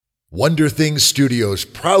Wonder Things Studios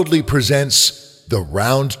proudly presents the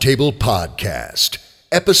Round Table Podcast,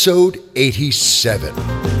 episode 87.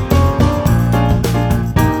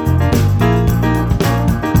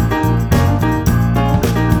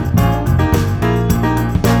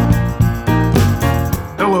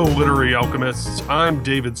 Hello, literary alchemists. I'm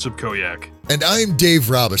David Subkoyak. And I'm Dave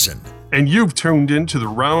Robison. And you've tuned in to the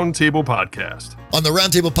Round Table Podcast. On the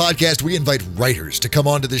Round Table Podcast, we invite writers to come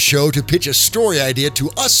onto the show to pitch a story idea to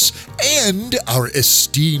us and our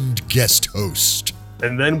esteemed guest host.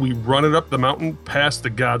 And then we run it up the mountain past the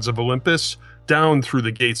gods of Olympus, down through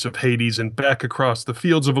the gates of Hades, and back across the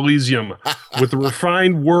fields of Elysium with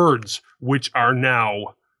refined words, which are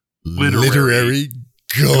now literary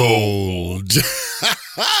gold.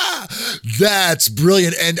 That's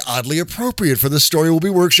brilliant and oddly appropriate for the story we'll be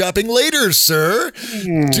workshopping later, sir.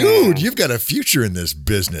 Dude, you've got a future in this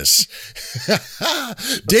business.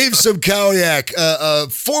 Dave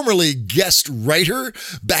Subkoyak, formerly guest writer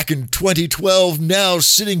back in 2012, now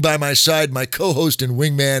sitting by my side, my co-host and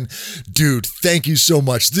wingman. Dude, thank you so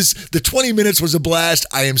much. The 20 minutes was a blast.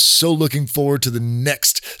 I am so looking forward to the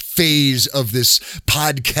next phase of this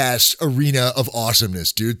podcast arena of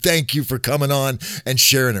awesomeness, dude. Thank you for coming on and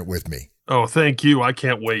sharing it with me. Oh, thank you. I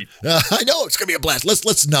can't wait. I know it's going to be a blast.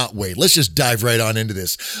 Let's not wait. Let's just dive right on into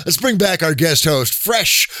this. Let's bring back our guest host,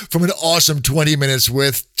 fresh from an awesome 20 minutes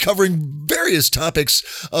with covering various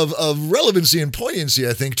topics of relevancy and poignancy,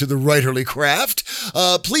 I think, to the writerly craft.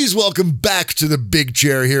 Please welcome back to the big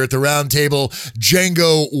chair here at the round table,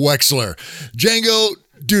 Django Wexler. Django,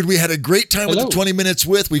 dude, we had a great time with the 20 minutes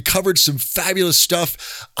with. We covered some fabulous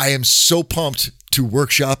stuff. I am so pumped to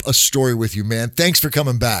workshop a story with you, man. Thanks for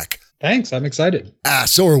coming back. Thanks. I'm excited.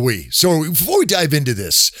 So are we. Before we dive into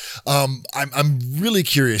this, I'm really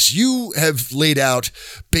curious. You have laid out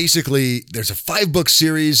basically there's a 5-book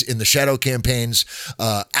series in the Shadow Campaigns.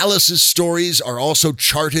 Alice's stories are also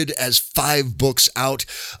charted as 5 books out.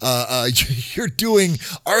 You're doing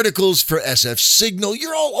articles for SF Signal.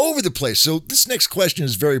 You're all over the place. So this next question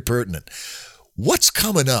is very pertinent. What's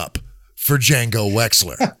coming up for Django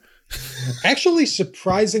Wexler? Actually,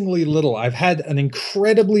 surprisingly little. I've had an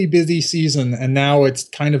incredibly busy season, and now it's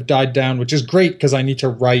kind of died down, which is great because I need to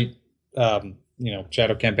write,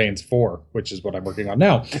 Shadow Campaigns 4, which is what I'm working on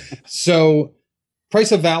now. So,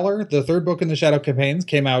 Price of Valor, the 3rd book in the Shadow Campaigns,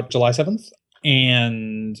 came out July 7th,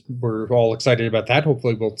 and we're all excited about that.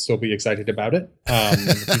 Hopefully, we'll still be excited about it in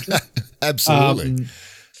the future. Absolutely.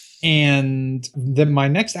 And then my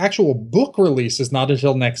next actual book release is not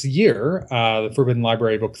until next year. The Forbidden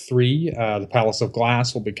Library Book 3, The Palace of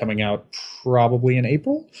Glass, will be coming out probably in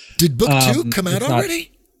April. Did Book 2 come out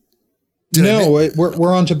already?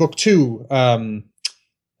 We're on to Book 2. The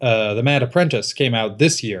Mad Apprentice came out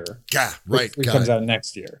this year. Yeah, right. It comes out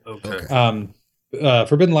next year. Okay.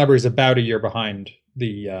 Forbidden Library is about a year behind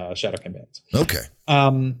the Shadow Campaigns. Okay.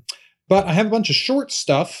 But I have a bunch of short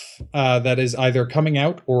stuff that is either coming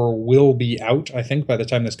out or will be out, I think, by the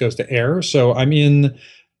time this goes to air. So I'm in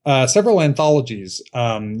several anthologies.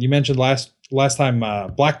 You mentioned last time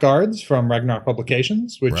Blackguards from Ragnarok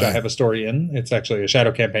Publications, which I have a story in. It's actually a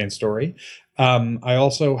Shadow Campaign story. I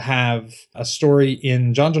also have a story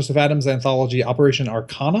in John Joseph Adams' anthology Operation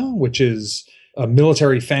Arcana, which is a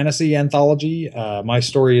military fantasy anthology. My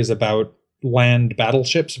story is about land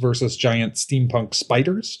battleships versus giant steampunk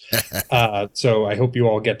spiders. So I hope you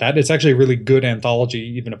all get that. It's actually a really good anthology,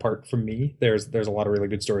 even apart from me. There's a lot of really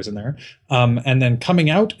good stories in there. And then coming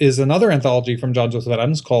out is another anthology from John Joseph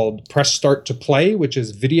Adams called Press Start to Play, which is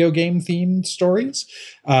video game themed stories.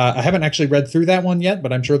 I haven't actually read through that one yet,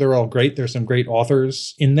 but I'm sure they're all great. There's some great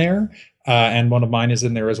authors in there. And one of mine is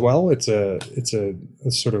in there as well. It's a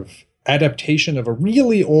sort of adaptation of a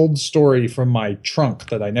really old story from my trunk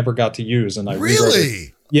that I never got to use, and I rewrote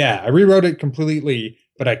it. Yeah, I rewrote it completely,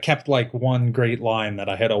 but I kept like one great line that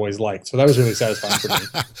I had always liked, so that was really satisfying for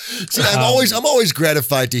me. See, I'm always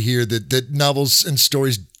gratified to hear that novels and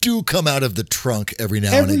stories do come out of the trunk every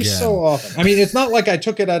now and again. So often. I mean, it's not like I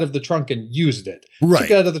took it out of the trunk and used it. I took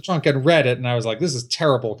it out of the trunk and read it, and I was like, this is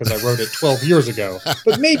terrible because I wrote it 12 years ago.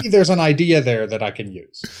 But maybe there's an idea there that I can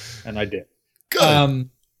use, and I did. Good.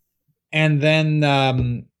 And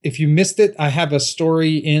then if you missed it, I have a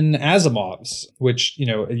story in Asimov's, which,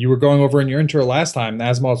 you were going over in your intro last time.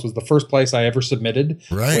 Asimov's was the first place I ever submitted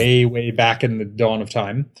way back in the dawn of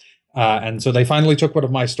time. And so they finally took one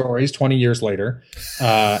of my stories 20 years later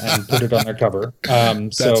and put it on their cover.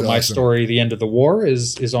 So my story, The End of the War,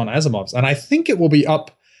 is on Asimov's. And I think it will be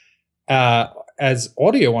up as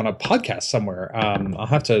audio on a podcast somewhere. I'll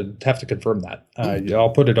have to confirm that. I'll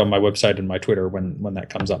put it on my website and my Twitter when that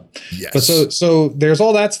comes up. Yes. But so there's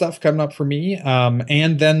all that stuff coming up for me.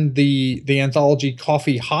 And then the anthology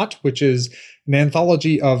Coffee Hot, which is an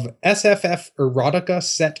anthology of SFF erotica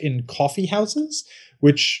set in coffee houses,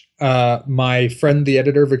 which my friend, the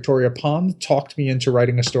editor, Victoria Pond, talked me into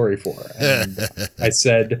writing a story for. And I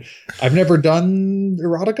said, I've never done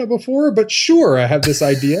erotica before, but sure, I have this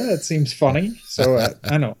idea. It seems funny. So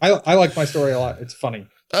I know. I like my story a lot. It's funny.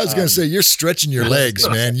 I was going to say, you're stretching your legs,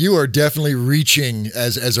 man. You are definitely reaching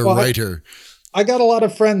as a writer. I got a lot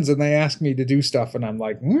of friends and they ask me to do stuff and I'm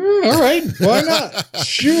like, all right, why not?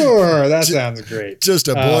 Sure, that sounds great. Just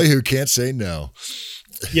a boy who can't say no.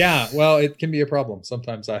 Yeah, well, it can be a problem.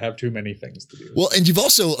 Sometimes I have too many things to do. Well, and you've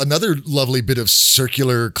also, another lovely bit of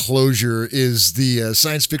circular closure is the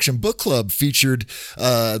Science Fiction Book Club featured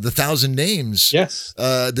The 1,000 Names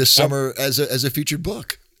this summer as a featured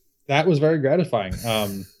book. That was very gratifying.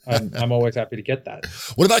 I'm always happy to get that.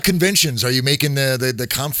 What about conventions? Are you making the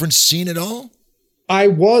conference scene at all? I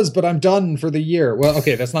was, but I'm done for the year. Well,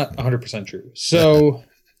 okay, that's not 100% true. So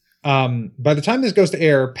by the time this goes to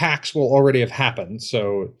air, PAX will already have happened.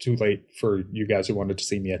 So too late for you guys who wanted to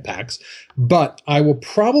see me at PAX. But I will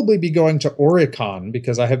probably be going to Oricon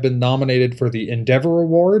because I have been nominated for the Endeavor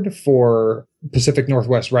Award for Pacific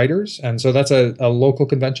Northwest Writers. And so that's a local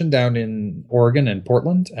convention down in Oregon and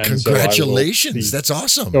Portland. And congratulations. That's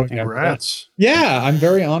awesome. Congrats. Yeah, I'm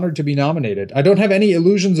very honored to be nominated. I don't have any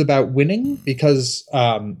illusions about winning because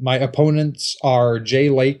my opponents are Jay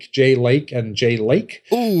Lake, and Jay Lake.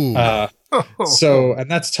 Ooh. So, and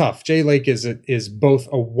that's tough. Jay Lake is both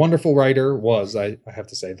a wonderful writer, I have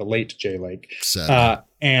to say, the late Jay Lake,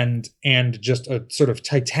 and just a sort of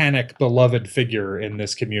titanic, beloved figure in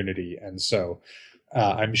this community. And so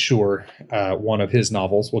I'm sure one of his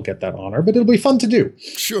novels will get that honor, but it'll be fun to do.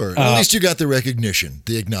 Sure. At least you got the recognition,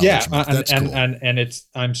 the acknowledgement. Yeah, that's cool. and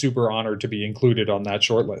I'm super honored to be includ on that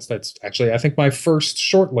shortlist. That's actually, I think, my first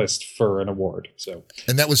shortlist for an award. So,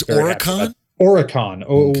 and that was Oricon? Oricon,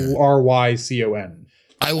 Orycon.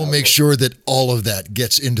 I will make sure that all of that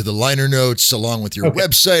gets into the liner notes along with your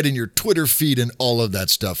website and your Twitter feed and all of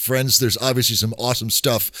that stuff. Friends, there's obviously some awesome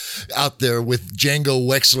stuff out there with Django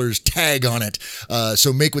Wexler's tag on it.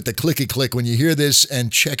 So make with the clicky click when you hear this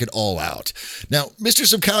and check it all out. Now, Mr.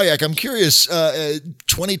 Sobkowiak, I'm curious,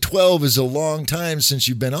 2012 is a long time since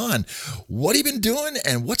you've been on. What have you been doing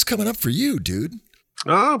and what's coming up for you, dude?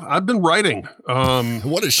 I've been writing.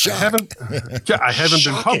 What a shock. I haven't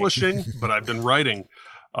been publishing, but I've been writing.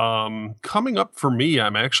 Coming up for me,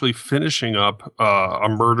 I'm actually finishing up a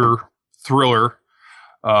murder thriller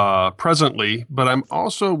presently, but I'm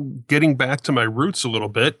also getting back to my roots a little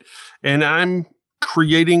bit, and I'm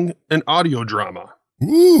creating an audio drama.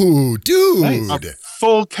 Ooh, dude. Nice. A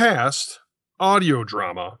full cast audio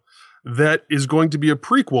drama that is going to be a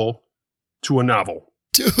prequel to a novel.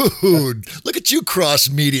 Dude, look at you,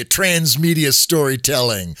 cross-media, transmedia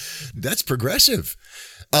storytelling. That's progressive.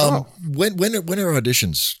 When are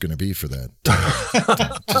auditions going to be for that?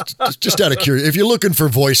 just out of curiosity. If you're looking for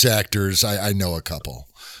voice actors, I know a couple.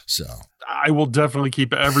 So I will definitely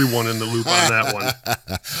keep everyone in the loop on that one.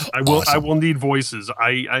 I will need voices.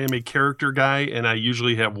 I am a character guy, and I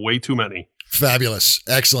usually have way too many. Fabulous.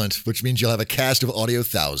 Excellent. Which means you'll have a cast of audio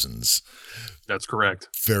thousands. That's correct.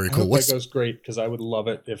 Very cool. That goes great because I would love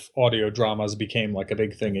it if audio dramas became like a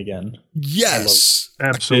big thing again. Yes,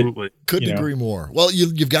 absolutely. Couldn't agree more. Well,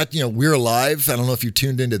 you've got We're Alive. I don't know if you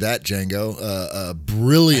tuned into that, Django.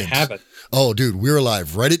 Brilliant. I haven't. Oh, dude, We're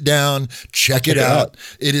Alive. Write it down. Check it out.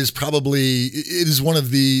 It is one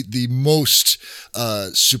of the most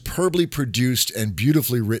superbly produced and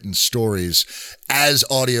beautifully written stories as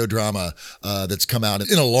audio drama that's come out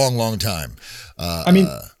in a long, long time.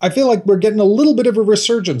 I feel like we're getting a little bit of a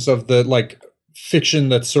resurgence of the fiction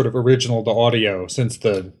that's sort of original to audio since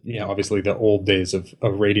obviously the old days of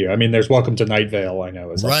radio. I mean, there's Welcome to Night Vale, I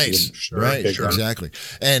know. Is right, exactly.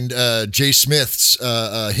 And Jay Smith's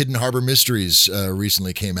Hidden Harbor Mysteries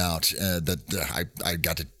recently came out that I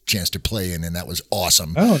got a chance to play in, and that was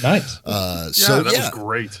awesome. Oh, nice. That was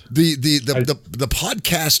great. The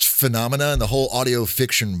podcast phenomena and the whole audio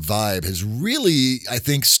fiction vibe has really, I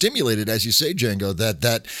think, stimulated, as you say, Django,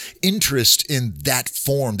 that interest in that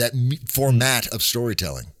format of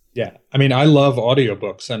storytelling. Yeah. I mean, I love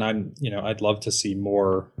audiobooks, and I'd love to see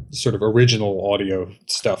more sort of original audio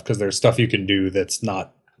stuff because there's stuff you can do that's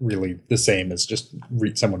not really the same as just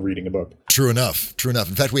someone reading a book. True enough.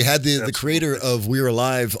 In fact, we had the creator of We're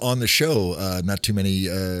Alive on the show not too many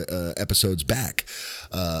episodes back,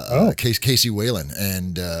 Casey Whalen,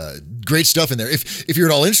 and great stuff in there. If you're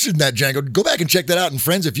at all interested in that, Django, go back and check that out. And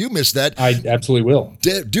friends, if you missed that, I absolutely will.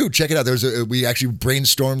 Dude, check it out. We actually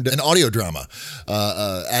brainstormed an audio drama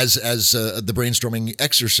as the brainstorming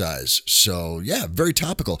exercise. So yeah, very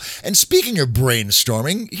topical. And speaking of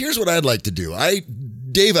brainstorming, here's what I'd like to do.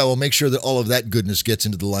 Dave, I will make sure that all of that goodness gets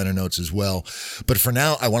into the liner notes as well. But for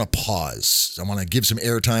now, I want to pause. I want to give some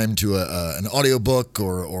airtime to an audiobook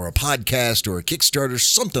or a podcast or a Kickstarter,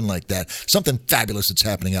 something like that. Something fabulous that's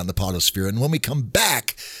happening out in the podosphere. And when we come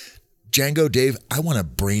back, Django, Dave, I want to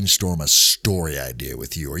brainstorm a story idea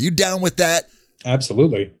with you. Are you down with that?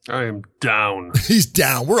 Absolutely. I am down. He's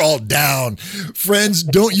down. We're all down. Friends,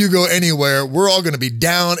 don't you go anywhere. We're all going to be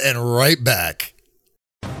down and right back.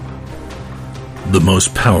 The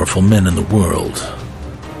most powerful men in the world.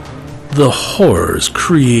 The horrors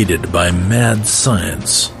created by mad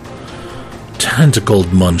science.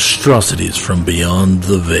 Tentacled monstrosities from beyond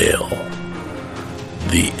the veil.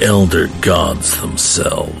 The elder gods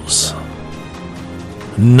themselves.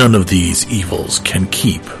 None of these evils can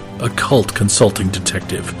keep occult consulting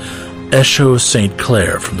detective Esho St.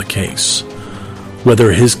 Clair from the case.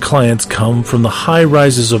 Whether his clients come from the high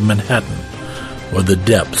rises of Manhattan or the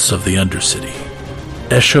depths of the Undercity,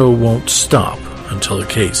 Esho won't stop until the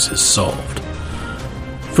case is solved.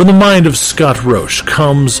 From the mind of Scott Roche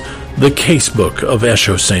comes The Casebook of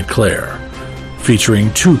Esho St. Clair,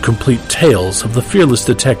 featuring 2 complete tales of the fearless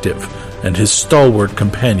detective and his stalwart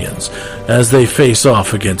companions as they face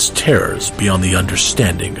off against terrors beyond the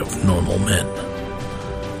understanding of normal men.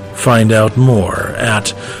 Find out more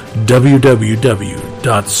at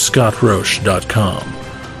www.scottroche.com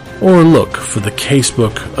or look for The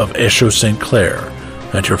Casebook of Esho St. Clair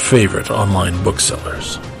at your favorite online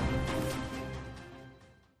booksellers.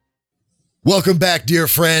 Welcome back, dear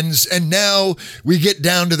friends. And now we get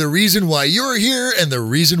down to the reason why you're here and the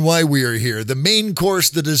reason why we're here. The main course,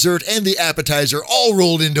 the dessert, and the appetizer all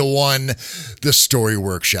rolled into one, the Story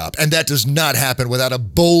Workshop. And that does not happen without a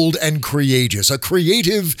bold and courageous, a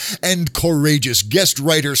creative and courageous guest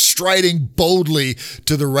writer striding boldly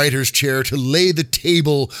to the writer's chair to lay the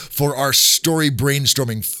table for our story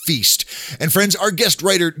brainstorming feast. And friends, our guest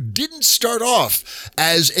writer didn't start off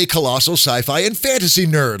as a colossal sci-fi and fantasy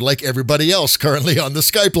nerd like everybody else currently on the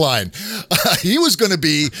Skype line. He was going to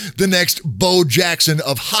be the next Bo Jackson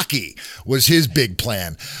of hockey, was his big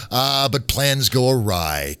plan. But plans go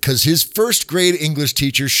awry because his first grade English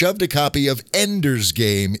teacher shoved a copy of Ender's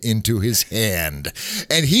Game into his hand,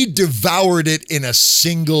 and he devoured it in a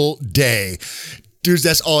single day. Dudes,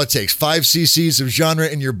 that's all it takes. 5 cc's of genre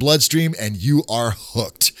in your bloodstream, and you are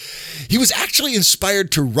hooked. He was actually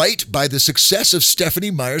inspired to write by the success of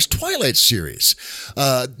Stephenie Meyer's Twilight series.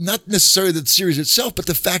 Not necessarily the series itself, but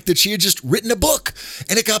the fact that she had just written a book,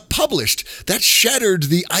 and it got published. That shattered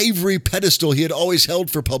the ivory pedestal he had always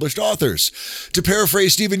held for published authors. To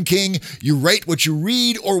paraphrase Stephen King, you write what you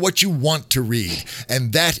read or what you want to read,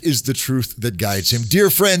 and that is the truth that guides him.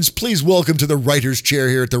 Dear friends, please welcome to the writer's chair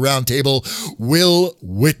here at the round table, Will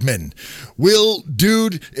Whitman. Will,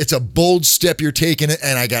 dude, it's a bold step you're taking,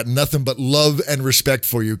 and I got nothing but love and respect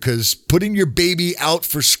for you, because putting your baby out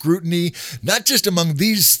for scrutiny, not just among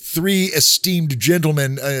these 3 esteemed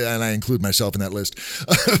gentlemen, and I include myself in that list,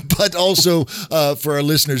 but also for our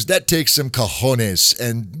listeners, that takes some cojones,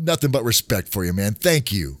 and nothing but respect for you, man.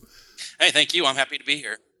 Thank you. Hey, thank you. I'm happy to be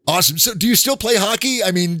here. Awesome. So do you still play hockey? I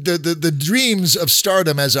mean, the dreams of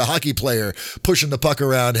stardom as a hockey player, pushing the puck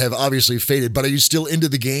around, have obviously faded, but are you still into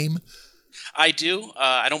the game? I do.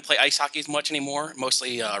 I don't play ice hockey as much anymore,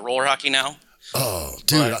 mostly roller hockey now. Oh,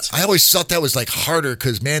 dude, I always thought that was like harder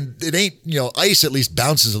because, man, it ain't, ice at least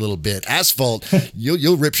bounces a little bit. Asphalt,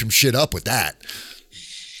 you'll rip some shit up with that.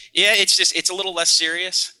 Yeah, it's a little less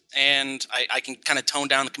serious. And I can kind of tone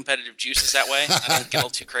down the competitive juices that way. I don't get a little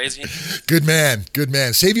too crazy. Good man. Good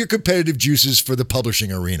man. Save your competitive juices for the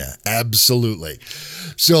publishing arena. Absolutely.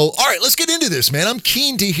 So, all right, let's get into this, man. I'm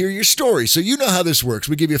keen to hear your story. So you know how this works.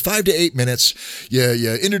 We give you 5 to 8 minutes. You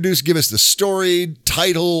give us the story,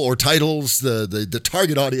 title or titles, the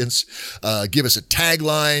target audience. Give us a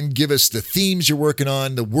tagline. Give us the themes you're working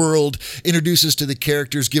on, the world. Introduce us to the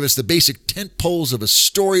characters. Give us the basic tent poles of a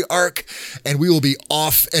story arc. And we will be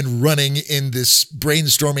off and running in this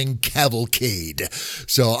brainstorming cavalcade.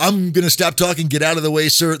 So I'm going to stop talking. Get out of the way,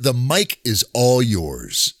 sir. The mic is all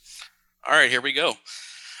yours. All right, here we go.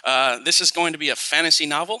 This is going to be a fantasy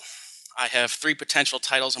novel. I have 3 potential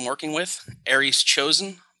titles I'm working with: Ares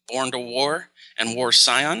Chosen, Born to War, and War's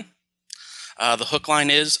Scion. The hook line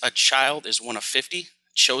is: a child is one of 50,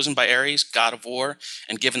 chosen by Ares, god of war,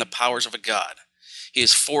 and given the powers of a god. He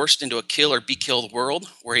is forced into a kill or be killed world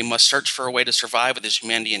where he must search for a way to survive with his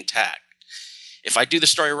humanity intact. If I do the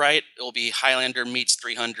story right, it will be Highlander meets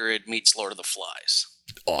 300 meets Lord of the Flies.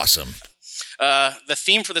 Awesome. The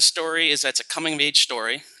theme for the story is that it's a coming-of-age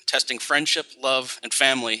story, testing friendship, love, and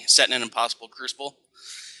family set in an impossible crucible.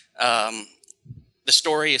 The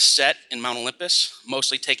story is set in Mount Olympus,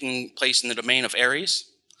 mostly taking place in the domain of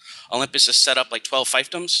Ares. Olympus is set up like 12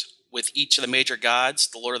 fiefdoms, with each of the major gods,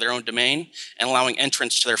 the lord of their own domain, and allowing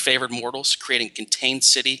entrance to their favored mortals, creating a contained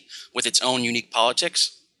city with its own unique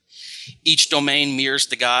politics. Each domain mirrors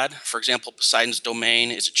the god. For example, Poseidon's domain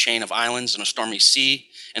is a chain of islands and a stormy sea,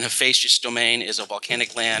 and Hephaestus' domain is a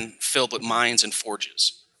volcanic land filled with mines and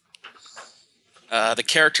forges. The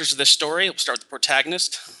characters of this story, we'll start with the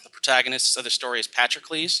protagonist. The protagonist of the story is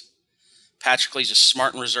Patroclus. Patroclus is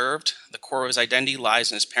smart and reserved. The core of his identity lies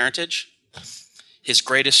in his parentage. His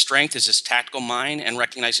greatest strength is his tactical mind and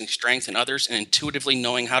recognizing strength in others and intuitively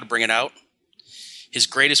knowing how to bring it out. His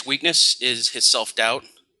greatest weakness is his self-doubt.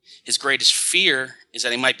 His greatest fear is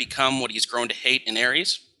that he might become what he's grown to hate in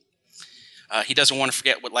Ares. He doesn't want to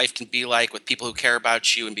forget what life can be like with people who care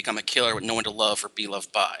about you and become a killer with no one to love or be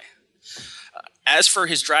loved by. As for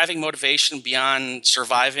his driving motivation beyond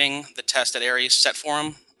surviving the test that Ares set for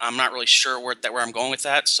him, I'm not really sure where I'm going with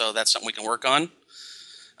that, so that's something we can work on.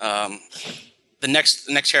 The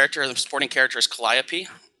next character, the supporting character, is Calliope.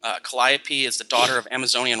 Calliope is the daughter of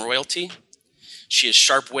Amazonian royalty. She is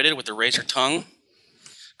sharp-witted with a razor tongue.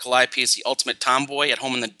 Calliope is the ultimate tomboy, at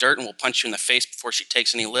home in the dirt, and will punch you in the face before she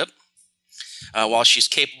takes any lip. While she's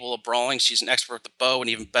capable of brawling, she's an expert with the bow and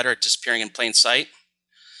even better at disappearing in plain sight.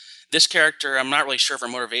 This character, I'm not really sure of her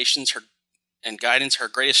motivations and guidance. Her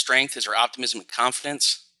greatest strength is her optimism and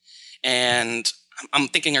confidence. And I'm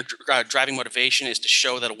thinking her driving motivation is to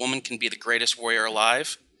show that a woman can be the greatest warrior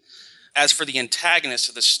alive. As for the antagonist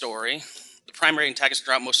of this story, the primary antagonist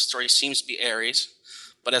throughout most of the story seems to be Ares.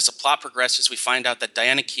 But as the plot progresses, we find out that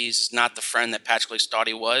Dionysus is not the friend that Patroclus thought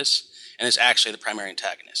he was, and is actually the primary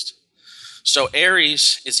antagonist. So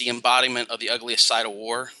Ares is the embodiment of the ugliest side of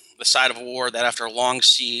war, the side of a war that after a long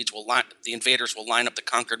siege, the invaders will line up the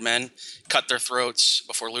conquered men, cut their throats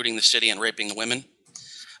before looting the city and raping the women.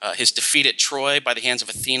 His defeat at Troy by the hands of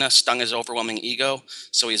Athena stung his overwhelming ego,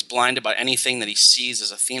 so he is blinded by anything that he sees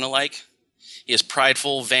as Athena-like. He is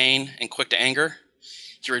prideful, vain, and quick to anger.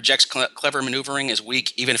 He rejects clever maneuvering as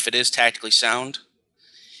weak, even if it is tactically sound.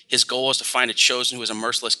 His goal is to find a chosen who is a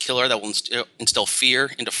merciless killer that will instill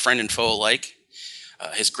fear into friend and foe alike.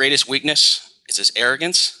 His greatest weakness is his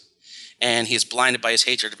arrogance, and he is blinded by his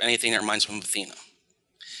hatred of anything that reminds him of Athena.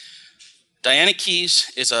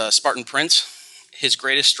 Dionysus is a Spartan prince. His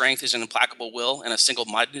greatest strength is an implacable will and a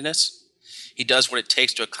single-mindedness. He does what it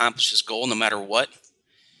takes to accomplish his goal no matter what.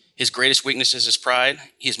 His greatest weakness is his pride.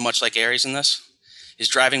 He is much like Ares in this. His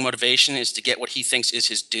driving motivation is to get what he thinks is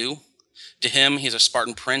his due. To him, he is a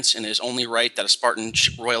Spartan prince, and it is only right that a Spartan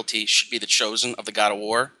royalty should be the chosen of the god of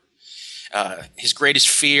war. His greatest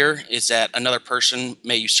fear is that another person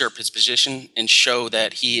may usurp his position and show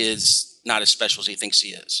that he is not as special as he thinks he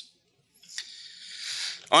is.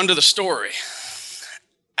 On to the story.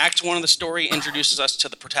 Act 1 of the story introduces us to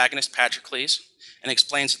the protagonist, Patroclus, and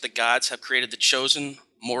explains that the gods have created the chosen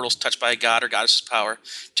mortals touched by a god or goddess's power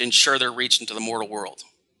to ensure their reach into the mortal world.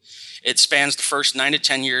 It spans the first 9 to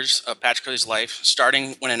 10 years of Patroclus' life,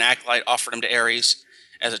 starting when an acolyte offered him to Ares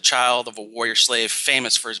as a child of a warrior slave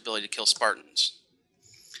famous for his ability to kill Spartans.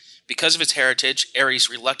 Because of his heritage, Ares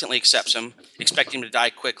reluctantly accepts him, expecting him to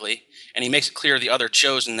die quickly, and he makes it clear to the other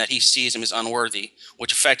chosen that he sees him as unworthy,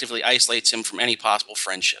 which effectively isolates him from any possible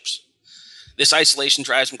friendships. This isolation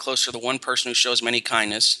drives him closer to the one person who shows him any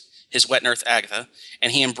kindness, his wet nurse Agatha,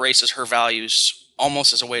 and he embraces her values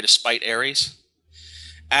almost as a way to spite Ares.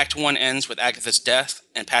 Act 1 ends with Agatha's death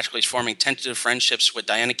and Patroclus forming tentative friendships with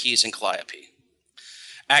Dionysus and Calliope.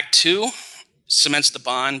 Act 2 cements the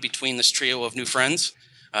bond between this trio of new friends.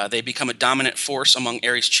 They become a dominant force among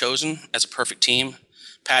Ares' chosen as a perfect team.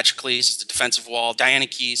 Patroclus is the defensive wall,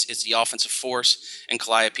 Dionysus is the offensive force, and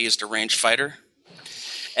Calliope is the ranged fighter.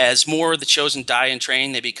 As more of the chosen die and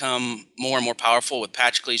train, they become more and more powerful, with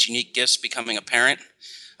Patroclus' unique gifts becoming apparent.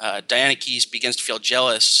 Dionysus begins to feel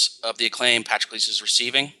jealous of the acclaim Patroclus is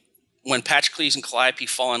receiving. When Patroclus and Calliope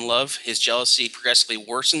fall in love, his jealousy progressively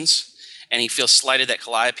worsens, and he feels slighted that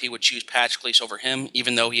Calliope would choose Patroclus over him,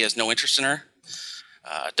 even though he has no interest in her.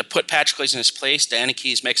 To put Patroclus in his place,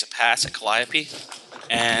 Dionysus makes a pass at Calliope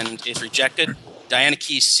and is rejected.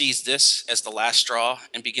 Dionysus sees this as the last straw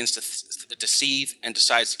and begins to seethe and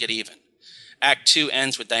decides to get even. Act 2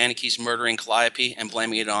 ends with Dionysus murdering Calliope and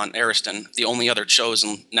blaming it on Ariston, the only other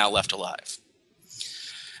chosen now left alive.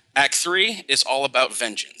 Act 3 is all about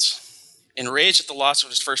vengeance. Enraged at the loss of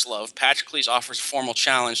his first love, Patroclus offers a formal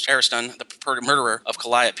challenge to Ariston, the purported murderer of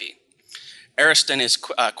Calliope. Ariston is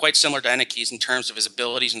quite similar to Dionysus in terms of his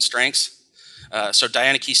abilities and strengths. So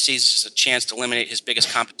Dionysus sees a chance to eliminate his biggest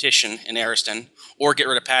competition in Ariston, or get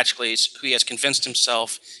rid of Patroclus, who he has convinced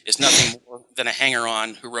himself is nothing more than a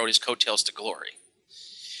hanger-on who rode his coattails to glory.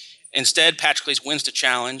 Instead, Patroclus wins the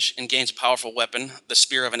challenge and gains a powerful weapon, the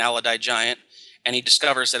spear of an Alladite giant, and he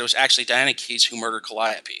discovers that it was actually Dionysus who murdered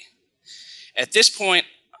Calliope. At this point,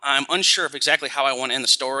 I'm unsure of exactly how I want to end the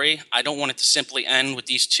story. I don't want it to simply end with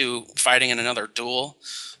these two fighting in another duel.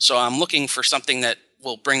 So I'm looking for something that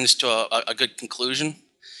will bring this to a good conclusion.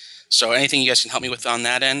 So anything you guys can help me with on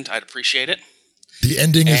that end, I'd appreciate it. The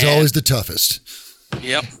ending is always the toughest.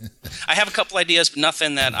 Yep. I have a couple ideas, but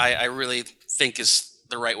nothing that I really think is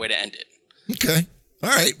the right way to end it. Okay. All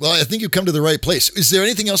right. Well, I think you've come to the right place. Is there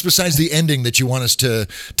anything else besides the ending that you want us to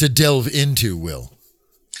delve into, Will?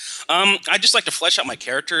 I'd just like to flesh out my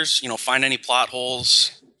characters, find any plot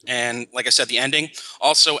holes, and like I said, the ending.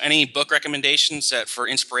 Also, any book recommendations that for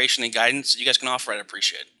inspiration and guidance you guys can offer, I'd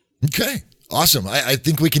appreciate. Okay. Awesome. I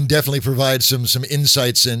think we can definitely provide some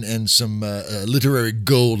insights and some literary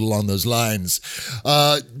gold along those lines.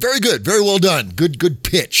 Very good. Very well done. Good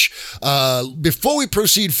pitch. Before we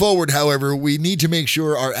proceed forward, however, we need to make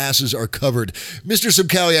sure our asses are covered. Mr.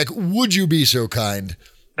 Subkowiak, would you be so kind?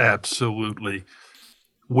 Absolutely.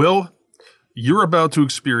 Will, you're about to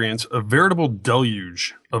experience a veritable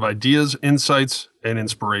deluge of ideas, insights, and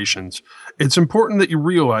inspirations. It's important that you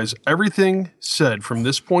realize everything said from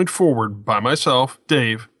this point forward by myself,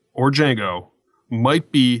 Dave, or Django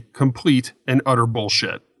might be complete and utter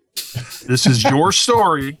bullshit. This is your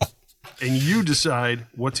story, and you decide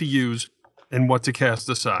what to use and what to cast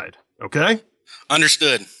aside. Okay?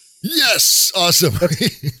 Understood. Yes. Awesome.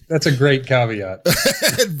 That's a great caveat.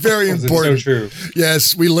 Very important. It's so true.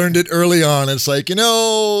 Yes, we learned it early on. It's like,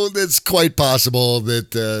 it's quite possible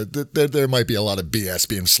that there might be a lot of BS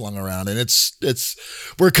being slung around, and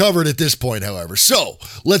we're covered at this point, however. So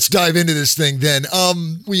let's dive into this thing then.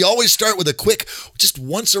 We always start with a quick, just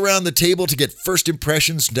once around the table to get first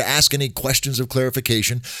impressions, to ask any questions of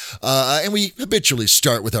clarification. And we habitually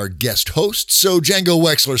start with our guest host. So Django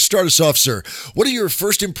Wexler, start us off, sir. What are your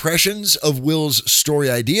first impressions of Will's story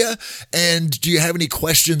idea? And do you have any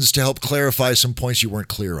questions to help clarify some points you weren't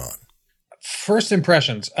clear on? First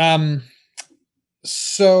impressions.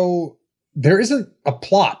 So there isn't a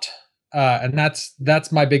plot, and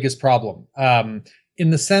that's my biggest problem. In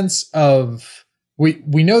the sense of we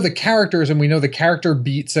know the characters and we know the character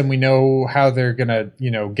beats and we know how they're gonna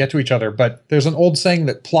get to each other. But there's an old saying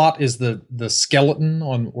that plot is the skeleton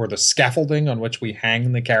or the scaffolding on which we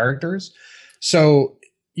hang the characters. So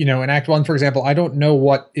in Act 1, for example, I don't know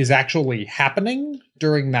what is actually happening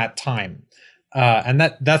during that time. And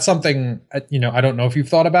that's something, I don't know if you've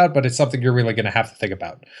thought about, but it's something you're really going to have to think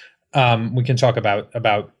about. We can talk about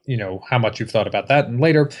how much you've thought about that and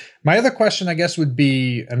later. My other question, I guess, would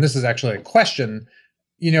be, and this is actually a question,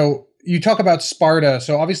 you talk about Sparta.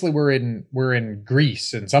 So obviously we're in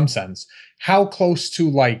Greece in some sense. How close to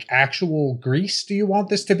like actual Greece do you want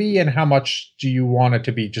this to be? And how much do you want it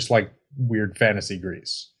to be just like weird fantasy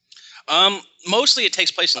Greece? Mostly it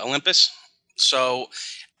takes place in Olympus. So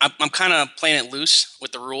I'm kind of playing it loose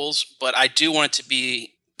with the rules, but I do want it to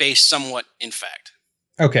be based somewhat in fact.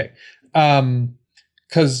 Okay.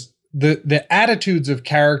 Because the attitudes of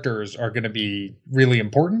characters are going to be really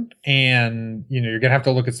important. And, you're going to have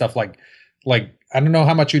to look at stuff like, I don't know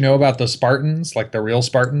how much you know about the Spartans, like the real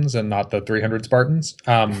Spartans and not the 300 Spartans.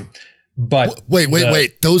 But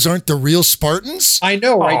wait. Those aren't the real Spartans? I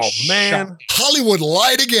know, right? Oh, man. Hollywood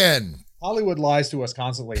lied again. Hollywood lies to us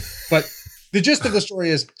constantly. But the gist of the story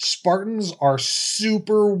is Spartans are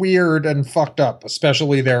super weird and fucked up,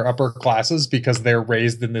 especially their upper classes, because they're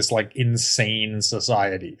raised in this like insane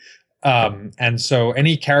society. And so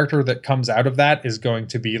any character that comes out of that is going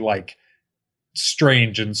to be like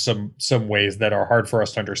strange in some ways that are hard for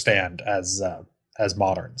us to understand as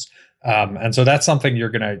moderns. And so that's something you're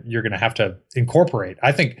gonna have to incorporate.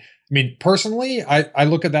 Personally, I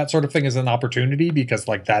look at that sort of thing as an opportunity because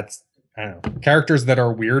like that's, I don't know, characters that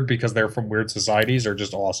are weird because they're from weird societies are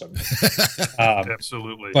just awesome.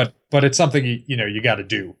 Absolutely. But it's something you got to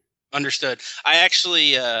do. Understood. I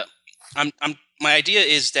actually, my idea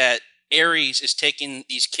is that Ares is taking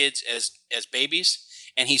these kids as babies,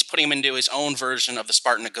 and he's putting them into his own version of the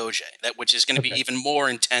Spartan Agoge, which is going to be even more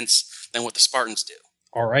intense than what the Spartans do.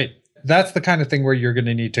 All right. That's the kind of thing where you're going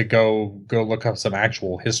to need to go look up some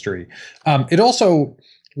actual history. It also,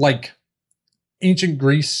 like, ancient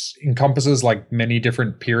Greece encompasses like many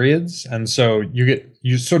different periods, and so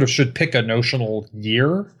you sort of should pick a notional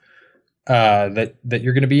year that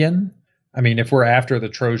you're going to be in. I mean, if we're after the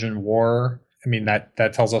Trojan War, I mean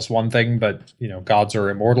that tells us one thing, but gods are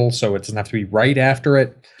immortal, so it doesn't have to be right after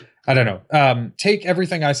it. I don't know. Take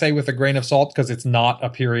everything I say with a grain of salt, because it's not a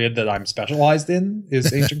period that I'm specialized in,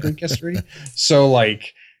 is ancient Greek history. So I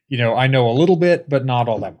know a little bit, but not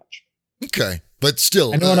all that much. Okay. But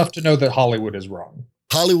still, I know enough to know that Hollywood is wrong.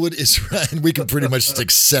 Hollywood is right. We can pretty much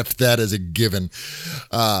accept that as a given.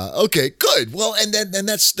 Okay, good. Well, and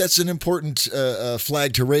that's an important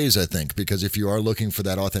flag to raise, I think, because if you are looking for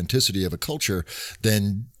that authenticity of a culture,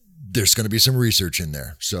 then there's going to be some research in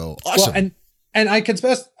there. So awesome. Well, and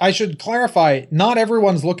I should clarify, not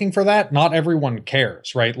everyone's looking for that. Not everyone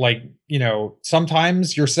cares, right?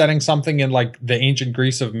 Sometimes you're setting something in the ancient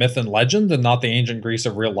Greece of myth and legend and not the ancient Greece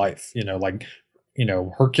of real life.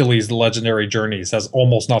 Hercules, the legendary journeys has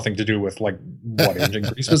almost nothing to do with what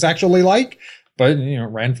ancient Greece was actually like, but it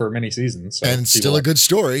ran for many seasons. So and still a good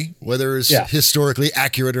story, whether it's historically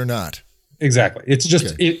accurate or not. Exactly. It's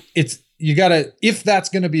just, you gotta, if that's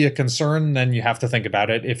going to be a concern, then you have to think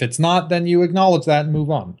about it. If it's not, then you acknowledge that and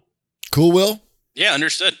move on. Cool, Will? Yeah,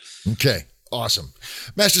 understood. Okay, awesome.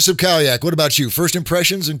 Master Subkaliak, what about you? First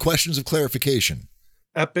impressions and questions of clarification.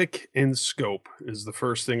 Epic in scope is the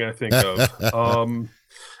first thing I think of.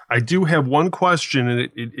 I do have one question,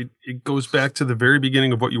 and it goes back to the very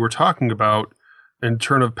beginning of what you were talking about in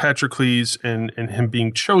terms of Patroclus and him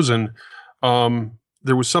being chosen.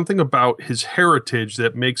 There was something about his heritage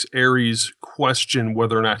that makes Ares question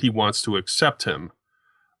whether or not he wants to accept him.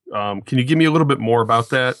 Can you give me a little bit more about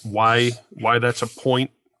that? Why that's a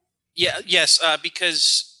point? Yeah, yes,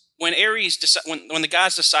 because when Ares when the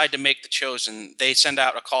gods decide to make the chosen, they send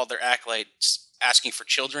out a call to their acolytes asking for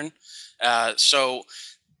children. So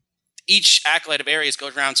each acolyte of Ares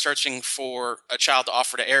goes around searching for a child to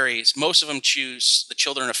offer to Ares. Most of them choose the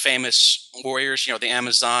children of famous warriors, the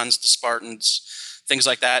Amazons, the Spartans, things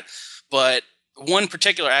like that. But one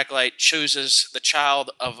particular acolyte chooses the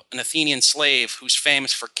child of an Athenian slave who's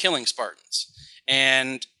famous for killing Spartans.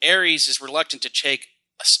 And Ares is reluctant to take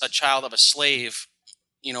a child of a slave,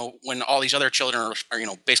 when all these other children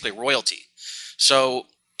are basically royalty. So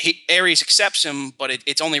Ares accepts him, but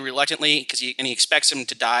it's only reluctantly because he expects him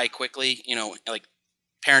to die quickly,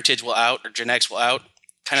 parentage will out or genetics will out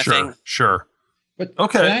kind of thing. Sure. But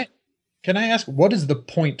okay. Can I ask, what is the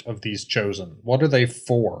point of these chosen? What are they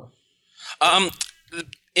for?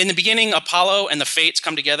 In the beginning, Apollo and the Fates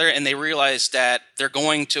come together and they realize that they're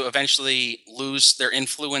going to eventually lose their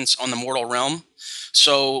influence on the mortal realm.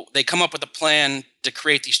 So they come up with a plan to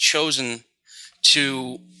create these chosen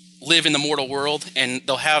to live in the mortal world, and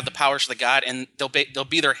they'll have the powers of the god, and they'll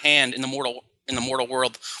be their hand in the mortal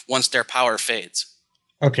world once their power fades.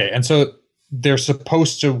 Okay, and so they're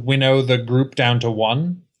supposed to winnow the group down to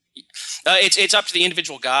one? It's up to the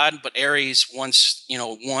individual god, but Ares wants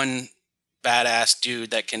one badass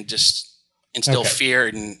dude that can just instill fear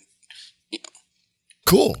and.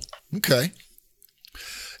 Cool. Okay.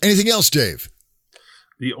 Anything else, Dave?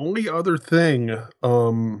 The only other thing,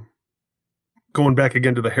 going back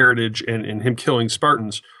again to the heritage and him killing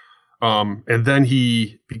Spartans, and then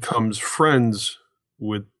he becomes friends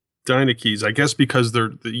with Deinekes, I guess because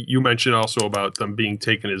you mentioned also about them being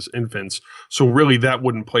taken as infants. So really that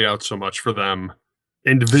wouldn't play out so much for them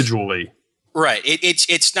individually. Right.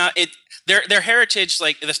 It's not their heritage,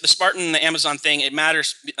 like the Spartan and the Amazon thing, it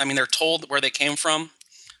matters. I mean, they're told where they came from,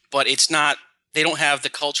 but it's not, they don't have the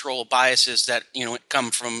cultural biases that,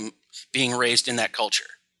 come from being raised in that culture.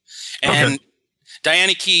 And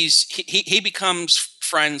Deinekes, he becomes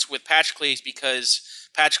friends with Patroclus because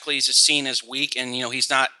Patroclus is seen as weak, and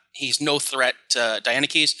he's no threat to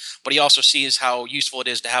Deinekes, but he also sees how useful it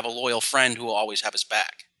is to have a loyal friend who will always have his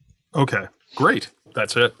back. Okay, great.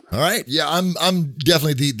 That's it. All right. Yeah, I'm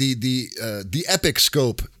definitely the epic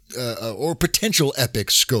scope or potential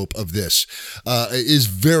epic scope of this is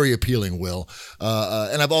very appealing, Will.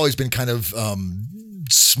 And I've always been kind of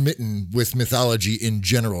smitten with mythology in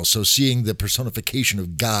general. So seeing the personification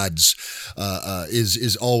of gods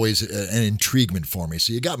is always an intriguement for me.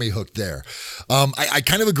 So you got me hooked there. I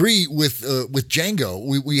kind of agree with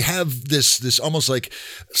Django. We have this almost like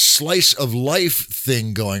slice of life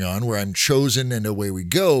thing going on where I'm chosen and away we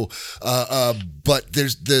go. But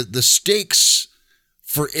there's the stakes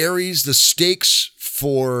for Ares, the stakes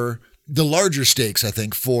for the larger stakes, I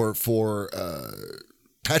think, for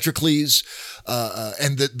Patroclus,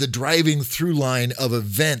 and the driving through line of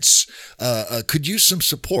events could use some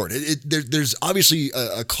support. There's obviously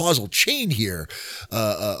a causal chain here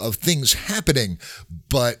of things happening,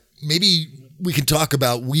 but maybe we can talk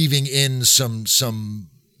about weaving in some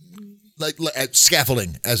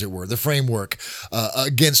scaffolding, as it were, the framework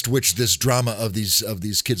against which this drama of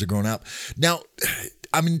these kids are growing up. Now,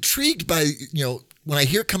 I'm intrigued by, when I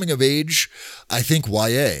hear coming of age, I think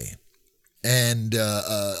YA. And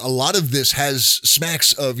a lot of this has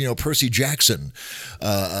smacks of, Percy Jackson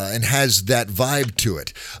and has that vibe to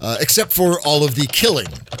it, except for all of the killing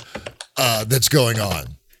that's going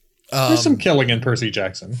on. There's some killing in Percy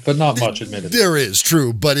Jackson, but not much, admittedly. There is,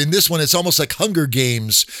 true. But in this one, it's almost like Hunger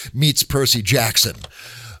Games meets Percy Jackson.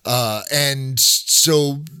 And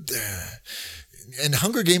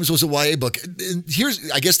Hunger Games was a YA book. And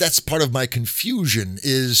I guess that's part of my confusion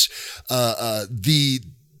is the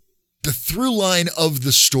through line of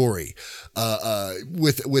the story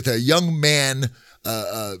with a young man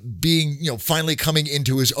being, finally coming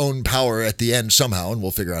into his own power at the end somehow, and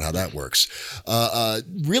we'll figure out how that works.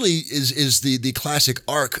 Really is the classic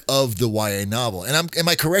arc of the YA novel. And am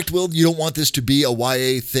I correct, Will? You don't want this to be a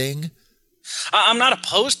YA thing? I'm not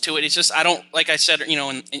opposed to it. It's just I don't, like I said,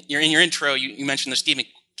 in your intro, you mentioned the Stephen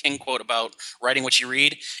King quote about writing what you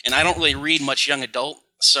read, and I don't really read much young adult.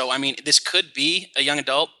 So this could be a young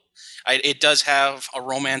adult. It does have a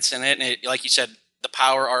romance in it, and like you said, the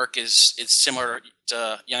power arc is similar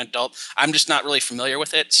to young adult. I'm just not really familiar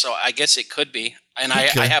with it, so I guess it could be, and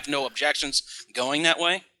okay. I have no objections going that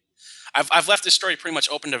way. I've left this story pretty much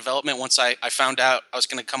open to development once I found out I was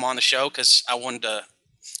going to come on the show because I wanted to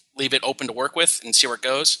leave it open to work with and see where it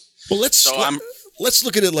goes. Well, let's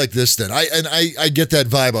look at it like this then. I get that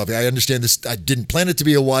vibe of it. I understand this. I didn't plan it to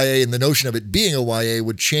be a YA, and the notion of it being a YA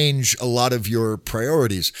would change a lot of your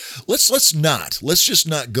priorities. Let's just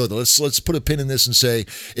not go there. Let's put a pin in this and say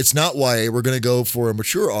it's not YA. We're going to go for a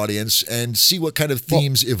mature audience and see what kind of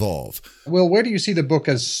themes evolve. Well, where do you see the book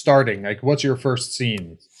as starting? Like, what's your first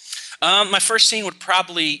scene? My first scene would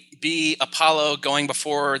probably be Apollo going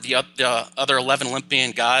before the other 11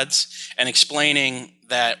 Olympian gods and explaining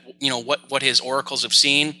that, what his oracles have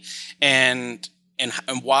seen and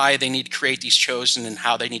why they need to create these chosen and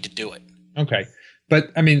how they need to do it. Okay.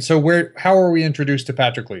 But how are we introduced to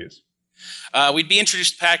Patroclus? We'd be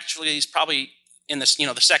introduced to Patroclus probably in this,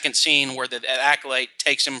 the second scene where the acolyte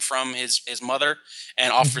takes him from his mother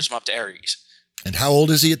and offers him up to Ares. And how old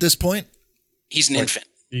is he at this point? He's an infant.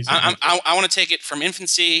 I want to take it from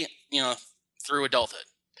infancy, through adulthood.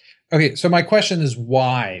 Okay, so my question is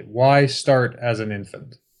why? Why start as an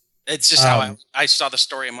infant? It's just how I saw the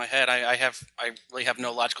story in my head. I really have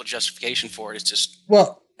no logical justification for it. It's just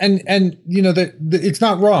and it's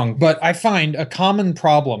not wrong, but I find a common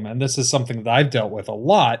problem, and this is something that I've dealt with a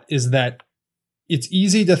lot, is that it's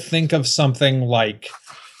easy to think of something like,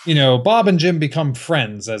 Bob and Jim become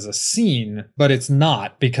friends as a scene, but it's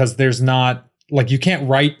not, because there's not. Like, you can't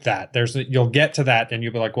write that. You'll get to that and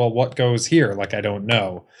you'll be like, well, what goes here? Like, I don't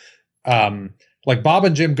know. Like Bob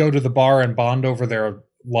and Jim go to the bar and bond over their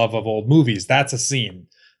love of old movies. That's a scene.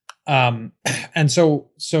 And so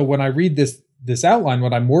when I read this outline,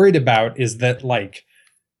 what I'm worried about is that, like,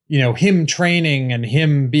 him training and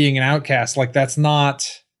him being an outcast, like, it's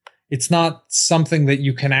not something that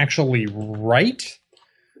you can actually write.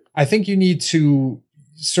 I think you need to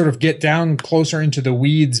sort of get down closer into the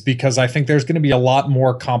weeds, because I think there's going to be a lot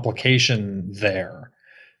more complication there.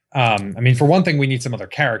 For one thing, we need some other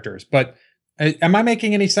characters, but am I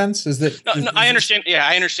making any sense? No, I understand. Yeah,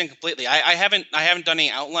 I understand completely. I haven't done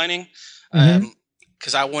any outlining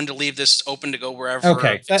because I wanted to leave this open to go wherever.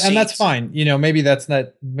 Okay, and that's fine. Maybe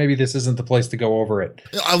maybe this isn't the place to go over it.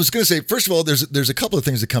 I was going to say, first of all, there's a couple of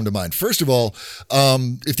things that come to mind. First of all,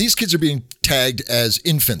 if these kids are being tagged as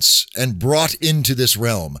infants and brought into this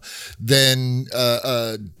realm, then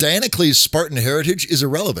Dianacles' Spartan heritage is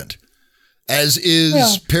irrelevant, as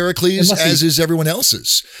is Pericles, as is everyone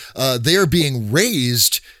else's. They are being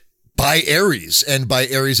raised by Ares and by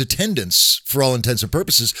Ares' attendants for all intents and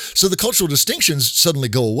purposes. So the cultural distinctions suddenly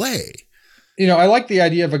go away. I like the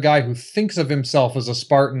idea of a guy who thinks of himself as a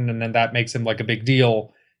Spartan, and then that makes him like a big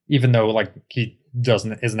deal, even though like he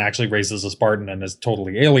isn't actually raised as a Spartan and is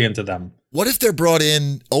totally alien to them. What if they're brought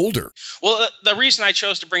in older? Well, the reason I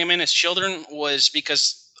chose to bring them in as children was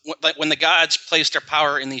because when the gods placed their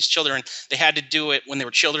power in these children, they had to do it when they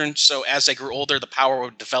were children. So as they grew older, the power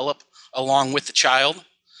would develop along with the child.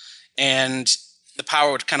 And the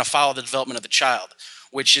power would kind of follow the development of the child,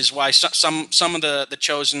 which is why some of the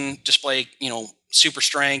chosen display, super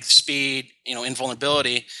strength, speed,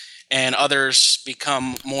 invulnerability, and others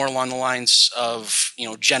become more along the lines of,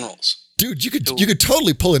 generals. Dude, you could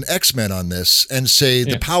totally pull an X-Men on this and say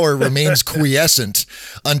the power remains quiescent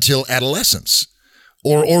until adolescence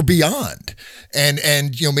or beyond. And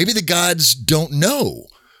maybe the gods don't know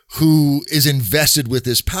who is invested with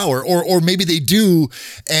this power, or maybe they do,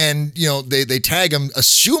 and they tag them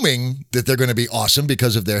assuming that they're going to be awesome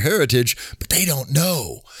because of their heritage, but they don't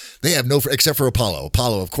know. They have except for Apollo.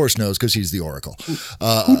 Apollo, of course, knows because he's the Oracle.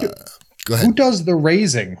 Go ahead. Who does the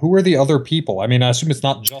raising? Who are the other people? I mean, I assume it's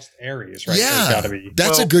not just Ares, right? Yeah,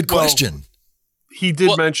 that's a good question. He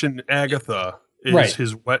did mention Agatha is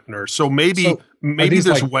his wet nurse, so maybe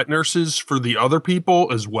there's wet nurses for the other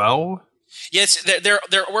people as well. Yes, there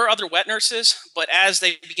were other wet nurses, but as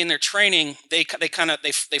they begin their training, they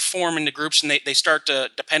form into groups and they start to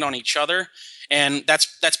depend on each other, and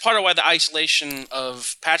that's part of why the isolation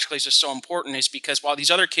of Patroclus is so important, is because while these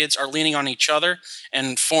other kids are leaning on each other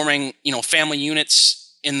and forming family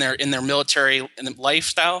units in their military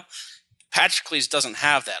lifestyle, Patroclus doesn't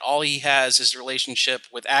have that. All he has is a relationship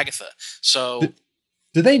with Agatha. So.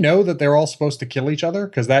 Do they know that they're all supposed to kill each other?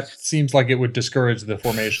 Because that seems like it would discourage the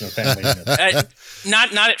formation of family units.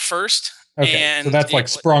 Not at first. Okay, and so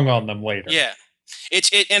that's sprung on them later. Yeah,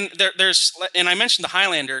 there's I mentioned the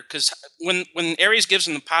Highlander because when Ares gives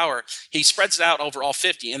him the power, he spreads it out over all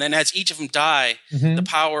 50, and then as each of them die, the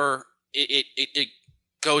power it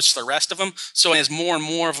goes to the rest of them. So as more and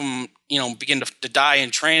more of them begin to die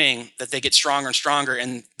in training, that they get stronger and stronger,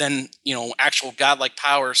 and then actual godlike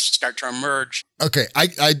powers start to emerge. Okay,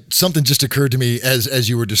 I something just occurred to me as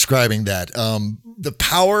you were describing that. The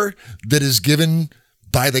power that is given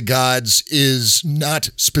by the gods is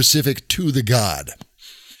not specific to the god.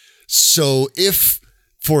 So if,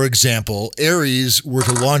 for example, Ares were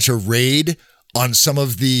to launch a raid on some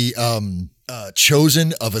of the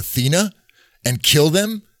chosen of Athena and kill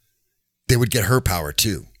them, they would get her power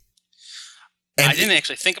too. And I didn't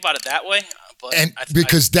actually think about it that way. But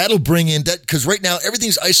because that'll bring in that, because right now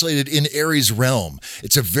everything's isolated in Ares' realm.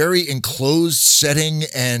 It's a very enclosed setting,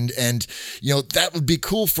 and that would be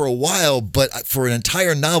cool for a while, but for an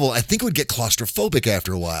entire novel, I think it would get claustrophobic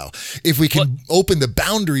after a while. If we can open the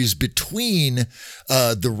boundaries between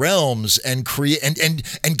the realms and create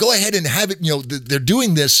and go ahead and have it, they're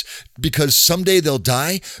doing this because someday they'll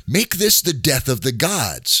die. Make this the death of the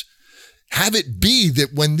gods. Have it be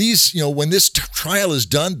that when this trial is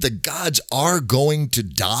done, the gods are going to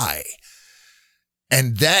die.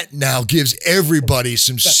 And that now gives everybody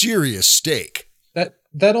some serious stake.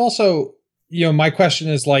 That also, my question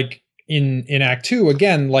is like in Act 2,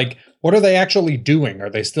 again, like, what are they actually doing? Are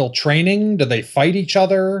they still training? Do they fight each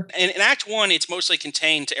other? In Act 1, it's mostly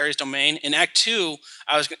contained to Ares' domain. In Act 2,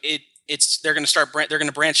 they're going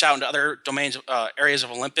to branch out into other domains, areas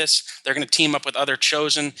of Olympus. They're going to team up with other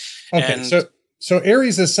chosen. Okay, so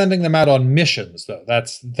Ares is sending them out on missions, though.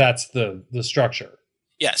 That's the structure.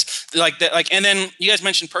 Yes, and then you guys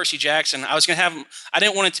mentioned Percy Jackson. I was going to have. I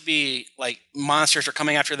didn't want it to be like monsters are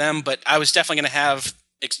coming after them, but I was definitely going to have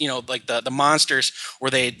like the monsters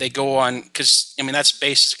where they go on, because that's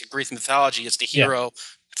basic Greek mythology. It's the hero. Yeah.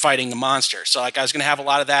 Fighting the monster. So I was going to have a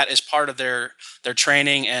lot of that as part of their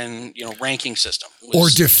training and ranking system. Or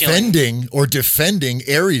defending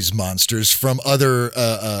Ares monsters from other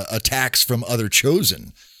attacks from other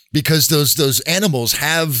chosen. Because those animals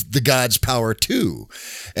have the god's power too.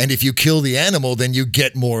 And if you kill the animal, then you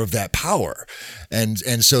get more of that power. And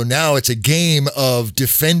so now it's a game of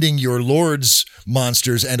defending your lord's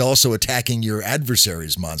monsters and also attacking your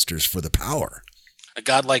adversary's monsters for the power. A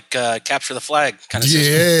godlike capture the flag kind of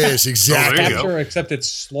system. Yes, exactly. Capture, except it's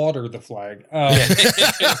slaughter the flag.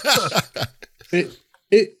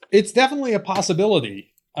 It's definitely a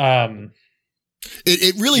possibility.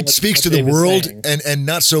 It really speaks to the world and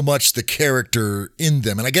not so much the character in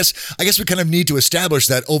them. And I guess we kind of need to establish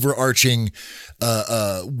that overarching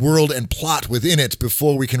world and plot within it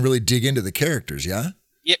before we can really dig into the characters. Yeah.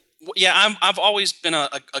 Yeah. I've always been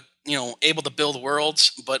able to build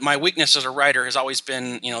worlds, but my weakness as a writer has always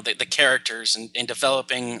been, the characters and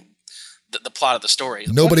developing the plot of the story.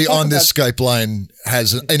 Nobody on this Skype line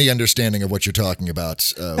has any understanding of what you're talking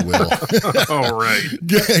about, Will. All right.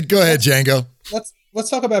 Go ahead, Django. Let's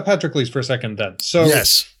talk about Patroclus for a second then. So,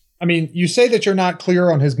 yes. You say that you're not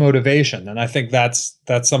clear on his motivation, and I think that's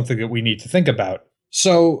something that we need to think about.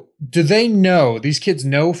 So do they know, these kids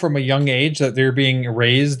know from a young age that they're being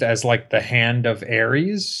raised as like the hand of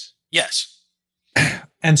Ares? Yes.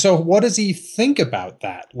 And so what does he think about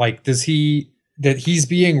that? Like, that he's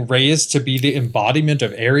being raised to be the embodiment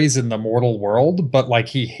of Ares in the mortal world, but like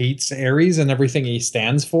he hates Ares and everything he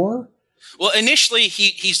stands for? Well, initially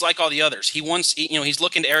he's like all the others. He's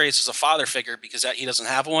looking to Ares as a father figure because he doesn't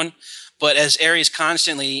have one. But as Ares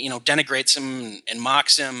constantly, denigrates him and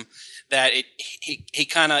mocks him, that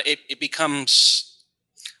it becomes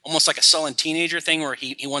almost like a sullen teenager thing where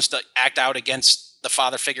he wants to act out against the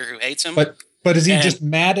father figure who hates him. But is he And- just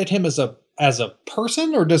mad at him as a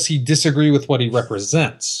person, or does he disagree with what he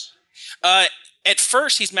represents? At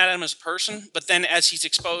first, he's mad at him as a person, but then as he's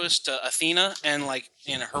exposed to Athena and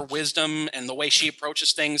her wisdom and the way she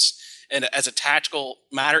approaches things, and as a tactical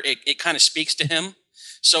matter, it kind of speaks to him.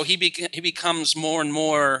 So he becomes more and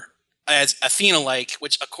more as Athena-like,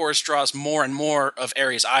 which of course draws more and more of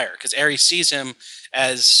Ares' ire, because Ares sees him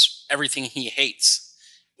as everything he hates.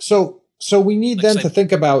 So we need then to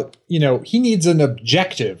think about, he needs an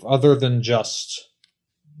objective other than just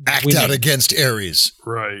Act winning. out against Ares.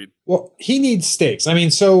 Right. Well, he needs stakes. I mean,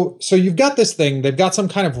 so you've got this thing. They've got some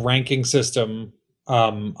kind of ranking system.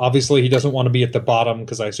 Obviously, he doesn't want to be at the bottom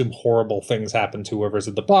because I assume horrible things happen to whoever's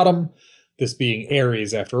at the bottom. This being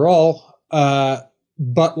Ares, after all.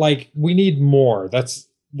 But we need more.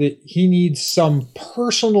 He needs some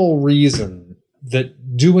personal reason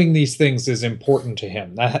that doing these things is important to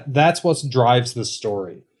him. That's what drives the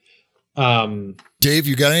story. Dave,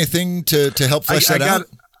 you got anything to help flesh that out?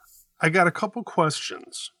 I got a couple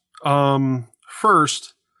questions.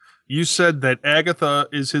 First, you said that Agatha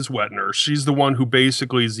is his wet nurse. She's the one who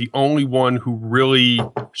basically is the only one who really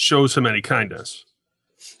shows him any kindness.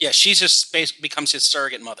 Yeah, she's just basically becomes his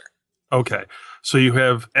surrogate mother. Okay. So you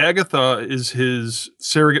have Agatha is his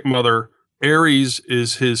surrogate mother. Ares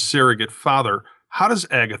is his surrogate father. How does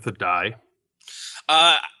Agatha die?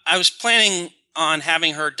 I was planning on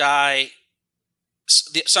having her die.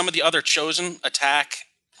 Some of the other chosen attack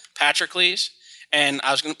Patroclus, and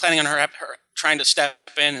I was planning on her trying to step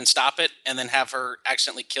in and stop it, and then have her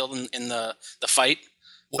accidentally killed in the fight.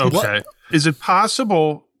 Okay. What? Is it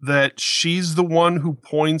possible that she's the one who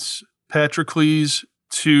points Patroclus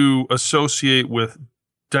to associate with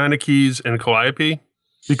Dionysus and Calliope?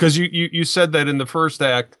 Because you said that in the first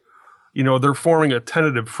act, they're forming a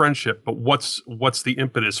tentative friendship, but what's the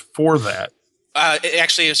impetus for that? It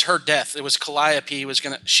actually is her death. It was Calliope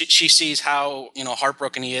she sees how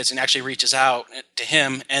heartbroken he is and actually reaches out to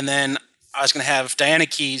him. And then I was going to have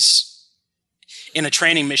Dionysus in a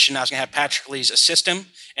training mission. I was going to have Patroclus assist him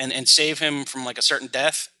and save him from a certain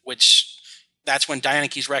death, which that's when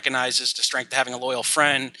Dionysus recognizes the strength of having a loyal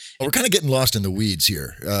friend. We're kind of getting lost in the weeds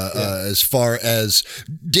here. As far as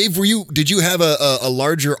Dave, did you have a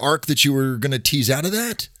larger arc that you were going to tease out of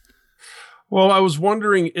that? Well, I was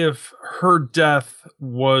wondering if her death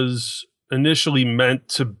was initially meant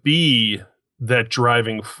to be that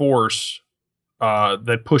driving force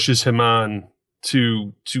that pushes him on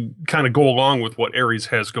to kind of go along with what Ares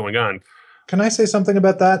has going on. Can I say something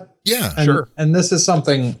about that? Yeah, sure. And this is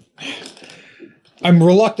something I'm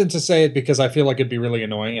reluctant to say it because I feel like it'd be really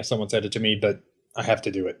annoying if someone said it to me, but I have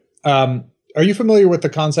to do it. Are you familiar with the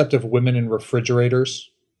concept of women in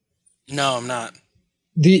refrigerators? No, I'm not.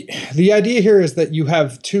 The idea here is that you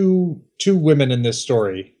have two women in this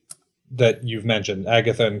story that you've mentioned,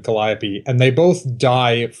 Agatha and Calliope, and they both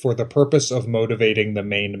die for the purpose of motivating the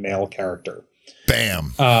main male character.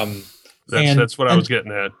 Bam. That's what I was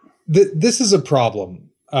getting at. This is a problem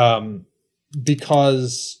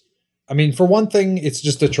because, I mean, for one thing, it's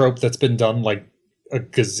just a trope that's been done a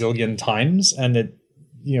gazillion times, and it,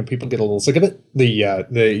 people get a little sick of it.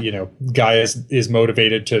 The guy is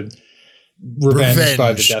motivated to revenge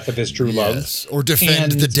by the death of his true love, or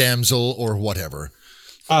defend the damsel, or whatever.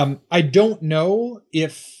 I don't know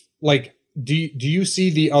if do you see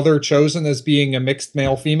the other chosen as being a mixed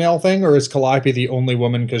male female thing, or is Calliope the only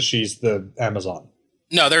woman because she's the Amazon?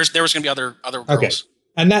 No, there was going to be other girls. Okay,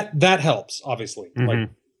 and that helps obviously.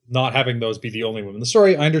 Mm-hmm. Not having those be the only women in the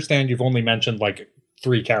story. I understand you've only mentioned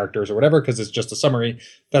 3 characters or whatever because it's just a summary.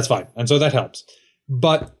 That's fine, and so that helps.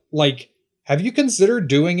 But have you considered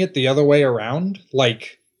doing it the other way around?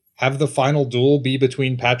 Have the final duel be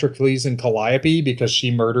between Patroclus and Calliope because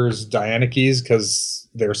she murders Dionysus because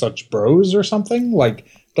they're such bros or something?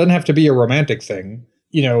 Doesn't have to be a romantic thing.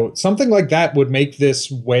 Something like that would make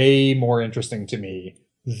this way more interesting to me.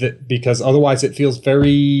 Because otherwise it feels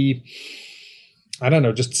very, I don't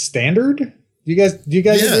know, just standard. Do you guys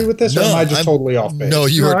agree with this, or am I just totally off base? No,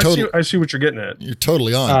 you are totally. I see what you're getting at. You're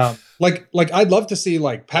totally on. I'd love to see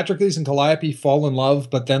Patroclus and Calliope fall in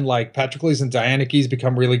love, but then Patroclus and Dionysus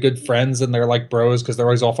become really good friends, and they're bros because they're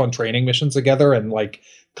always off on training missions together, and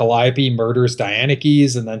Calliope murders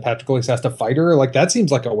Dionysus, and then Patroclus has to fight her. That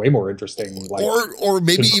seems like a way more interesting. Or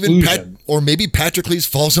maybe conclusion. maybe Patroclus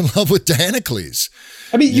falls in love with Dionysus.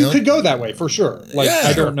 I mean, you could go that way for sure.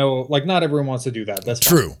 I sure. don't know. Not everyone wants to do that. That's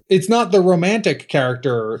true. Fine. It's not the romantic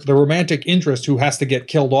character, the romantic interest who has to get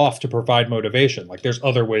killed off to provide motivation. There's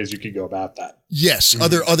other ways you could go about that. Yes,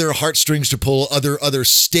 other heartstrings to pull, other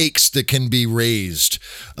stakes that can be raised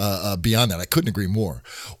beyond that. I couldn't agree more.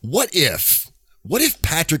 What if What if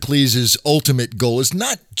Patroclus' ultimate goal is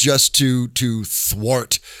not just to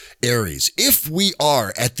thwart Ares? If we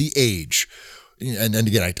are at the age, and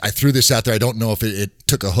again, I threw this out there, I don't know if it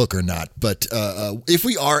took a hook or not, but if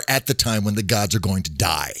we are at the time when the gods are going to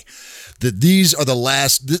die, that these are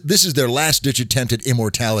this is their last ditch attempt at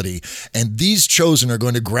immortality, and these chosen are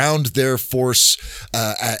going to ground their force,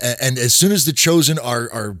 and as soon as the chosen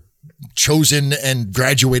are chosen and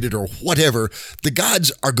graduated or whatever, the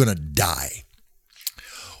gods are going to die.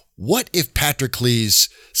 What if Patroclus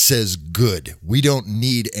says, good, we don't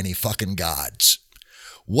need any fucking gods?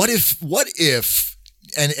 What if,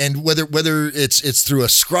 and whether it's through a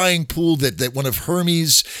scrying pool that one of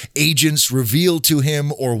Hermes' agents reveal to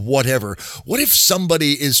him or whatever, what if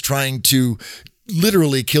somebody is trying to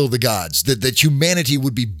literally kill the gods, that humanity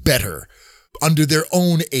would be better under their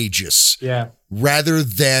own aegis, rather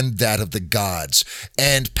than that of the gods?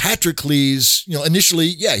 And Patroclus, initially,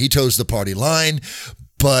 he toes the party line,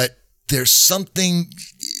 but there's something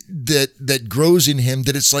that grows in him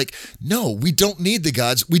that it's like, no, we don't need the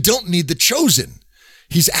gods. We don't need the chosen.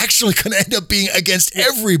 He's actually going to end up being against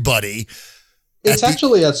everybody. It's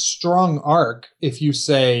actually a strong arc if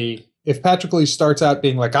Patroclus starts out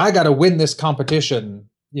being like, I got to win this competition,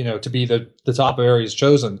 to be the top of Ares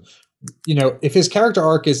chosen. If his character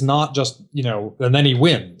arc is not just, and then he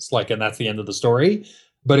wins, and that's the end of the story.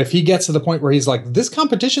 But if he gets to the point where he's like, this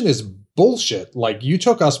competition is bullshit. Like, you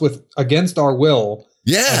took us against our will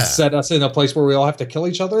and set us in a place where we all have to kill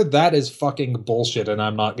each other. That is fucking bullshit, and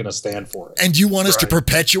I'm not going to stand for it. And you want us to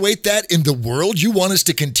perpetuate that in the world? You want us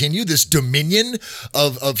to continue this dominion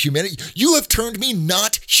of humanity? You have turned me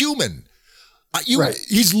not human.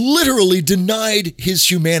 He's literally denied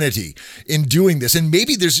his humanity in doing this. And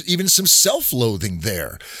maybe there's even some self-loathing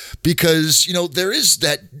there because, there is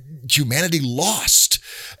that humanity lost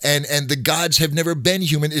and the gods have never been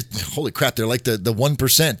human. Holy crap. They're like the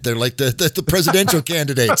 1%. They're like the presidential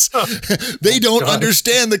candidates. They don't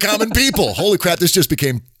understand the common people. Holy crap. This just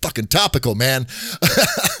became fucking topical, man.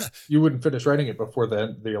 You wouldn't finish writing it before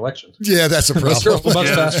the election. Yeah, that's a problem. You're a much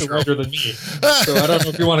faster writer than me. So I don't know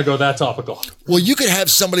if you want to go that topical. Well, you could have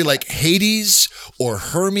somebody like Hades or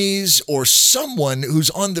Hermes or someone who's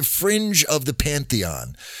on the fringe of the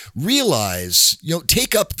pantheon realize,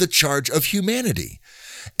 take up the charge of humanity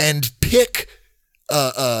and pick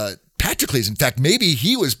Patroclus. In fact, maybe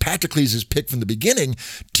he was Patroclus' pick from the beginning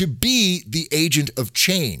to be the agent of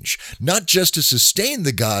change, not just to sustain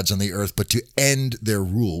the gods on the earth, but to end their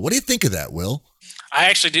rule. What do you think of that, Will? I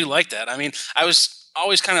actually do like that. I mean, I was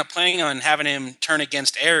always kind of planning on having him turn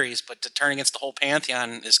against Ares, but to turn against the whole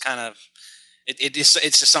pantheon is kind of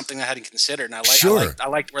it's just something I hadn't considered, and I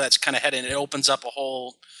liked where that's kind of headed. It opens up a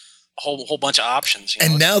whole bunch of options.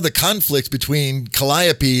 And now the conflict between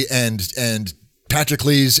Calliope and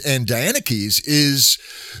Patroclus and Dianakes is,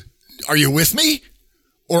 are you with me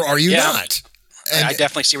or are you not? And I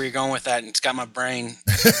definitely see where you're going with that, and it's got my brain.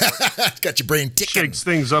 It's got your brain ticking. Shakes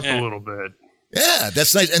things up a little bit. Yeah,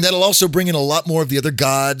 that's nice, and that'll also bring in a lot more of the other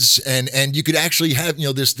gods, and you could actually have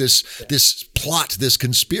this plot, this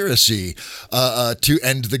conspiracy to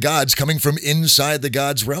end the gods coming from inside the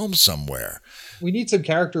gods' realm somewhere. We need some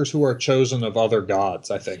characters who are chosen of other gods.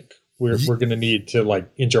 I think we're going to need to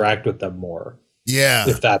interact with them more. Yeah,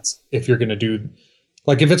 if you're going to do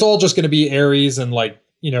if it's all just going to be Ares and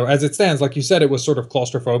as it stands, like you said, it was sort of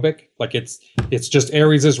claustrophobic. It's just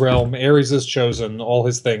Ares' realm, Ares is chosen, all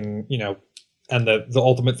his thing, and the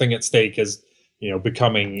ultimate thing at stake is,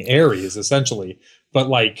 becoming Ares essentially. But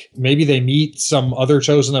maybe they meet some other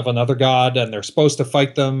chosen of another god and they're supposed to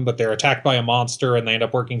fight them, but they're attacked by a monster and they end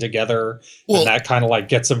up working together. Well, and that kind of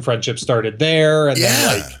gets some friendship started there. And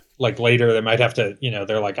then later they might have to,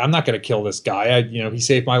 they're like, I'm not going to kill this guy. He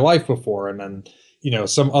saved my life before. And then,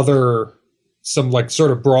 some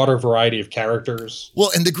sort of broader variety of characters.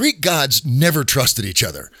 Well, and the Greek gods never trusted each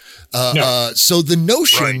other. So the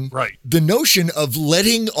notion of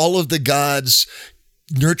letting all of the gods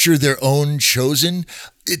nurture their own chosen,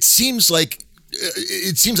 it seems like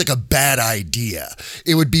a bad idea.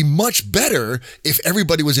 It would be much better if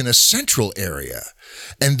everybody was in a central area.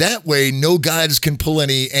 And that way, no gods can pull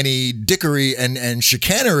any dickery and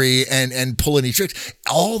chicanery and pull any tricks.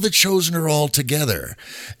 All the chosen are all together.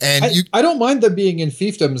 And I don't mind them being in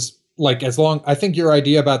fiefdoms, I think your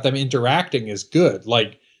idea about them interacting is good.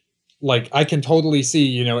 I can totally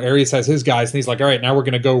see, Ares has his guys and he's like, all right, now we're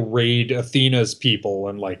going to go raid Athena's people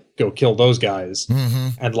and go kill those guys.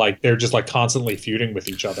 Mm-hmm. And they're just constantly feuding with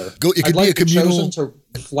each other. It could be a communal chosen to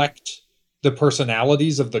reflect the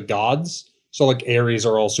personalities of the gods. So Ares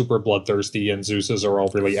are all super bloodthirsty and Zeus's are all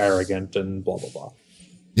really arrogant and blah, blah, blah.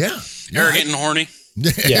 Yeah. Arrogant and horny.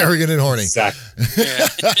 Arrogant and horny. Exactly. Yeah.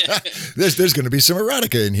 There's going to be some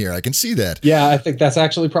erotica in here. I can see that. Yeah, I think that's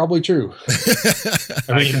actually probably true.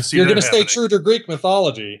 I can see you're that going to stay happening. true to Greek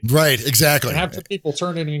mythology. Right, exactly. And have some people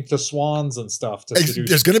turning into swans and stuff to seduce.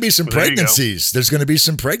 There's going to be some There you go. pregnancies. There's going to be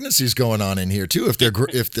some pregnancies going on in here too. If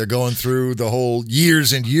they're going through the whole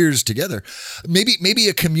years and years together, maybe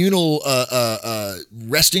a communal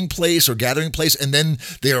resting place or gathering place, and then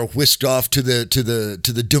they are whisked off to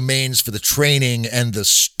the domains for the training and the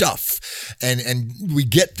stuff, and we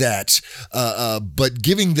get that. But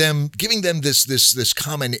giving them this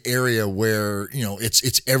common area where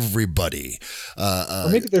it's everybody. Or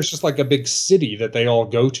maybe there's just like a big city that they all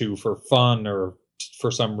go to for fun or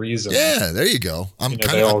for some reason. Yeah, there you go.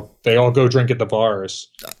 They all go drink at the bars.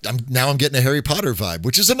 I'm getting a Harry Potter vibe,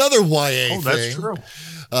 which is another YA thing. Oh, that's true.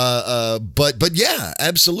 But yeah,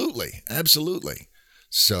 absolutely.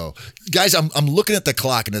 So, guys, I'm looking at the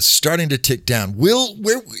clock and it's starting to tick down. Will,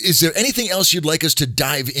 is there anything else you'd like us to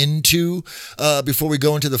dive into before we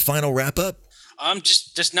go into the final wrap up?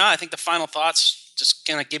 Just not. I think the final thoughts just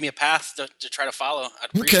kind of give me a path to try to follow. I'd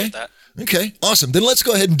appreciate that. Okay, awesome. Then let's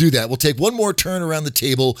go ahead and do that. We'll take one more turn around the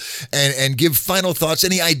table and give final thoughts,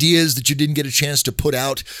 any ideas that you didn't get a chance to put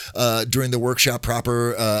out during the workshop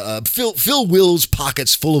proper. Fill Will's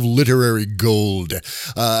pockets full of literary gold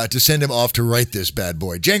to send him off to write this bad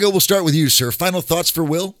boy. Django, we'll start with you, sir. Final thoughts for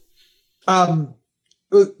Will?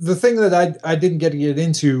 The thing that I didn't get to get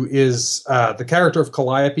into is the character of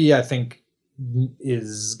Calliope, I think,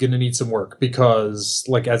 is going to need some work because,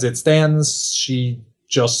 like, as it stands, she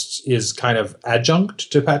just is kind of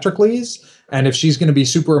adjunct to Patroclus. And if she's going to be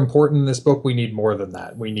super important in this book, we need more than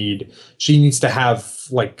that. She needs to have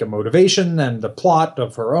like a motivation and the plot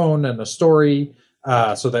of her own and a story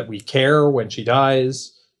so that we care when she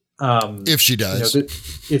dies. If she dies.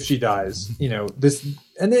 If she dies, this,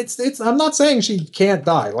 and it's, I'm not saying she can't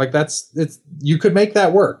die. Like you could make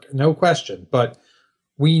that work, no question, but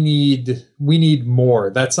we need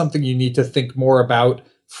more. That's something you need to think more about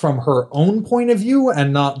from her own point of view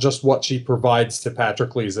and not just what she provides to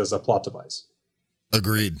Patroclus as a plot device.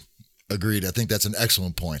 Agreed. I think that's an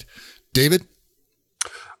excellent point. David?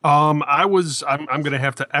 I'm going to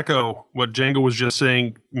have to echo what Django was just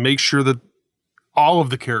saying. Make sure that all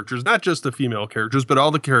of the characters, not just the female characters, but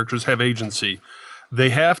all the characters have agency.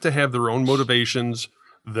 They have to have their own motivations,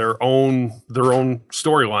 their own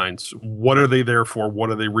storylines. What are they there for? What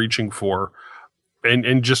are they reaching for?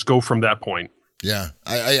 And just go from that point. Yeah,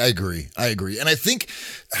 I agree. And I think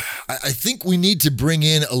we need to bring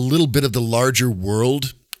in a little bit of the larger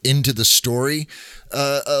world into the story.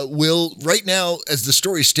 Will, right now, as the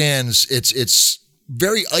story stands, it's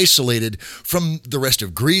very isolated from the rest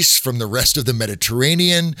of Greece, from the rest of the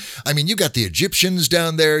Mediterranean. I mean, you've got the Egyptians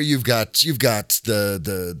down there. You've got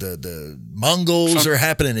the Mongols are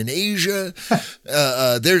happening in Asia.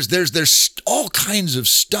 There's all kinds of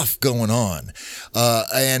stuff going on,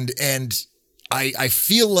 and I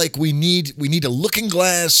feel like we need a looking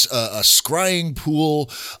glass, a scrying pool,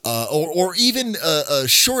 or even a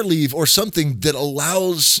shore leave or something that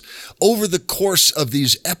allows, over the course of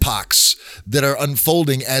these epochs that are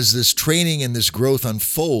unfolding as this training and this growth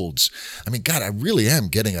unfolds. I mean, God, I really am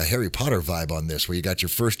getting a Harry Potter vibe on this, where you got your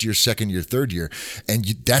first year, second year, third year, and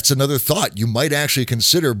that's another thought. You might actually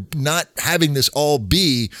consider not having this all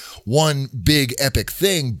be one big epic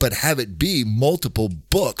thing, but have it be multiple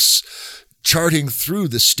books charting through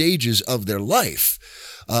the stages of their life,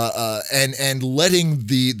 and letting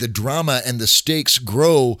the drama and the stakes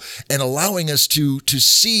grow, and allowing us to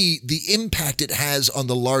see the impact it has on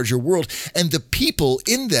the larger world and the people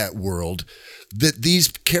in that world that these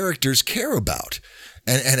characters care about,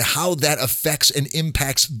 and how that affects and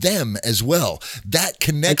impacts them as well. That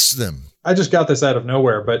connects them. I just got this out of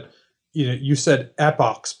nowhere, but you said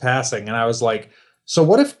epochs passing, and I was like, so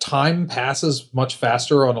what if time passes much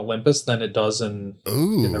faster on Olympus than it does in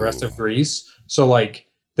the rest of Greece? So like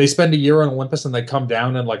they spend a year on Olympus and they come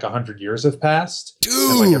down and like 100 years have passed. Dude.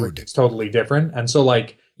 And like everything's totally different. And so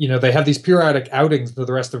like, they have these periodic outings to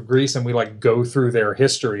the rest of Greece and we like go through their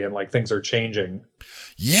history and like things are changing.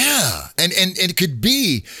 Yeah. And it could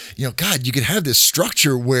be, God, you could have this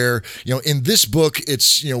structure where, in this book,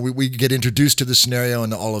 it's, we get introduced to the scenario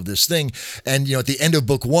and all of this thing. And, at the end of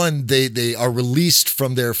book one, they are released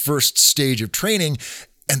from their first stage of training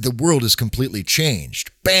and the world is completely changed.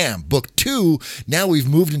 Bam! Book two, now we've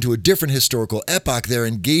moved into a different historical epoch. They're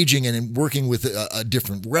engaging and working with a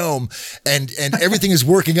different realm, and everything is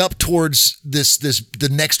working up towards the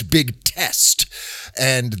next big test.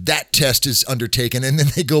 And that test is undertaken, and then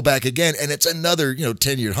they go back again, and it's another,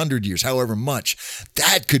 10 years, 100 years, however much.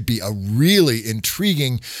 That could be a really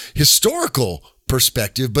intriguing historical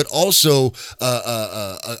perspective, but also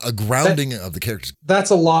a grounding of the characters. That's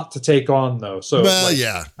a lot to take on, though. So, well,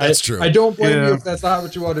 yeah, that's true. I don't blame you if that's not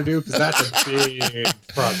what you want to do, because that's a big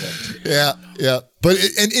project. Yeah. But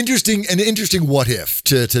an interesting what if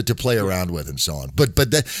to play around with and so on. But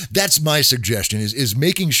that's my suggestion is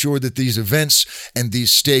making sure that these events and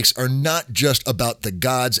these stakes are not just about the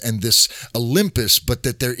gods and this Olympus, but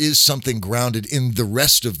that there is something grounded in the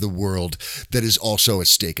rest of the world that is also at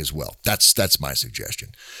stake as well. That's my suggestion.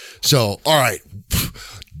 So, all right.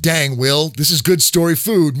 Dang, Will, this is good story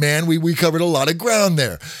food, man. We covered a lot of ground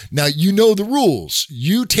there. Now, you know the rules.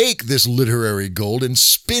 You take this literary gold and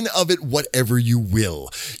spin of it whatever you will.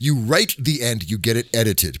 You write the end, you get it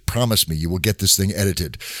edited. Promise me you will get this thing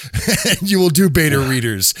edited. And you will do beta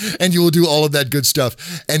readers, and you will do all of that good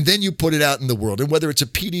stuff. And then you put it out in the world. And whether it's a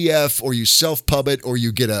PDF or you self-pub it or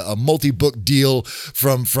you get a multi-book deal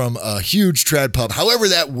from a huge trad pub, however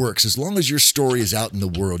that works, as long as your story is out in the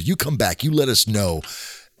world, you come back, you let us know,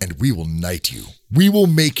 and we will knight you. We will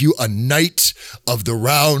make you a knight of the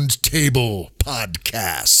Round Table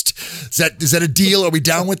Podcast. Is that a deal? Are we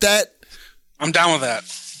down with that? I'm down with that.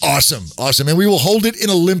 Awesome. And we will hold it in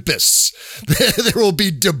Olympus. There will be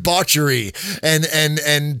debauchery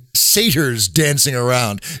and satyrs dancing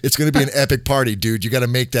around. It's going to be an epic party, dude. You got to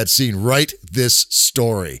make that scene. Write this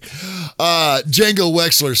story. Django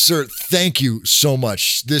Wexler, sir, thank you so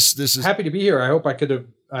much. This is happy to be here. I hope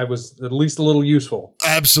I was at least a little useful.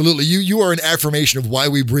 Absolutely. You are an affirmation of why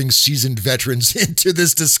we bring seasoned veterans into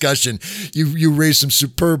this discussion. You raised some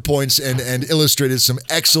superb points and illustrated some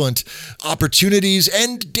excellent opportunities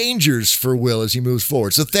and dangers for Will as he moves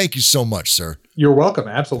forward. So thank you so much, sir. You're welcome.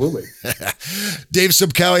 Absolutely. Dave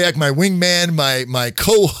Subkowiak, my wingman, my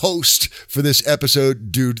co-host for this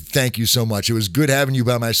episode. Dude, thank you so much. It was good having you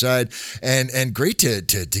by my side and great to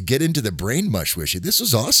get into the brain mush with you. This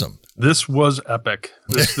was awesome. This was epic.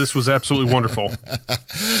 This was absolutely wonderful.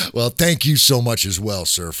 Well, thank you so much as well,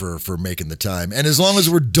 sir, for making the time. And as long as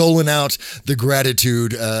we're doling out the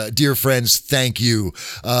gratitude, dear friends, thank you.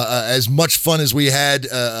 As much fun as we had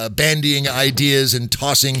bandying ideas and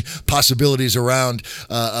tossing possibilities around,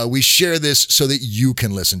 we share this so that you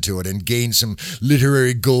can listen to it and gain some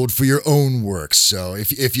literary gold for your own works. So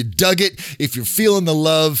if you dug it, if you're feeling the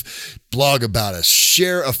love, blog about us,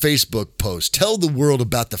 share a Facebook post, tell the world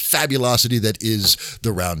about the fabulosity that is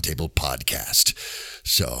the Round Table Podcast.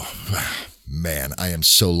 So, man, I am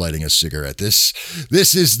so lighting a cigarette. This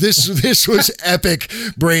was epic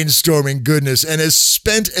brainstorming goodness. And as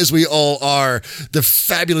spent as we all are, the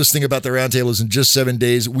fabulous thing about the Roundtable is in just 7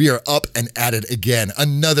 days, we are up and at it again.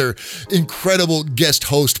 Another incredible guest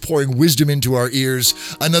host pouring wisdom into our ears.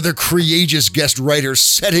 Another courageous guest writer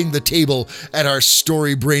setting the table at our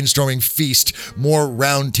story brainstorming feast. More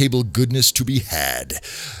Roundtable goodness to be had.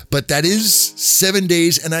 But that is 7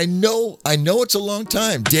 days, and I know it's a long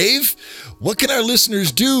time. Dave, what can our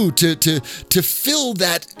listeners do to fill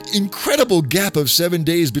that incredible gap of 7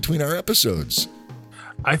 days between our episodes?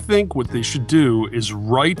 I think what they should do is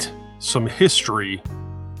write some history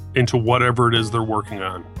into whatever it is they're working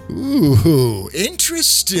on. Ooh,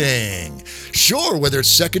 interesting. Sure, whether it's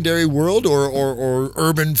secondary world or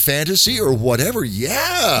urban fantasy or whatever.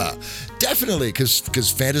 Yeah, definitely,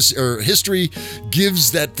 because fantasy or history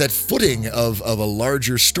gives that footing of a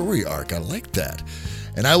larger story arc. I like that.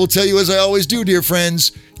 And I will tell you, as I always do, dear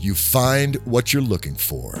friends, you find what you're looking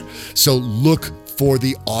for. So look for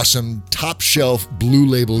the awesome top shelf Blue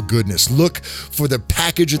Label goodness. Look for the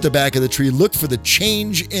package at the back of the tree. Look for the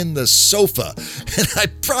change in the sofa. And I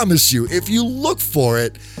promise you, if you look for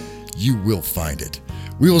it, you will find it.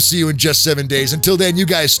 We will see you in just 7 days. Until then, you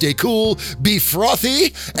guys stay cool, be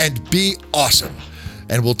frothy, and be awesome.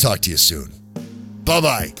 And we'll talk to you soon.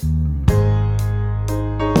 Bye-bye.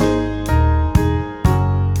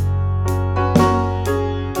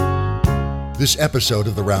 This episode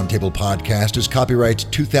of the Roundtable Podcast is copyright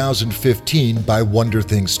 2015 by Wonder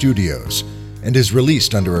Thing Studios and is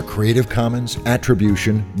released under a Creative Commons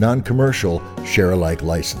Attribution, Non-Commercial, Share-alike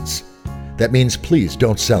license. That means please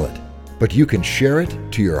don't sell it, but you can share it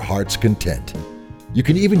to your heart's content. You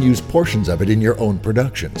can even use portions of it in your own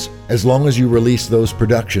productions, as long as you release those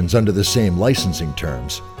productions under the same licensing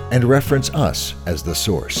terms and reference us as the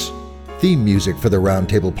source. Theme music for the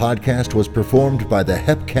Roundtable Podcast was performed by the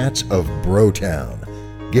Hepcats of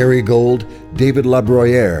Brotown, Gary Gold, David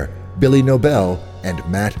Labroyere, Billy Nobel, and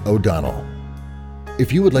Matt O'Donnell.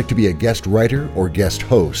 If you would like to be a guest writer or guest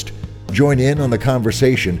host, join in on the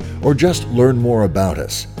conversation, or just learn more about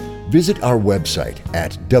us, visit our website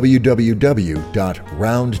at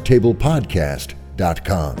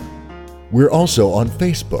www.roundtablepodcast.com. We're also on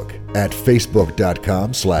Facebook at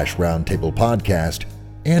facebook.com/roundtablepodcast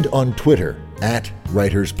and on Twitter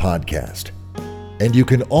 @WritersPodcast. And you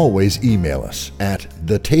can always email us at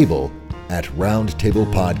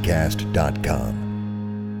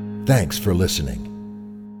thetable@roundtablepodcast.com. Thanks for listening.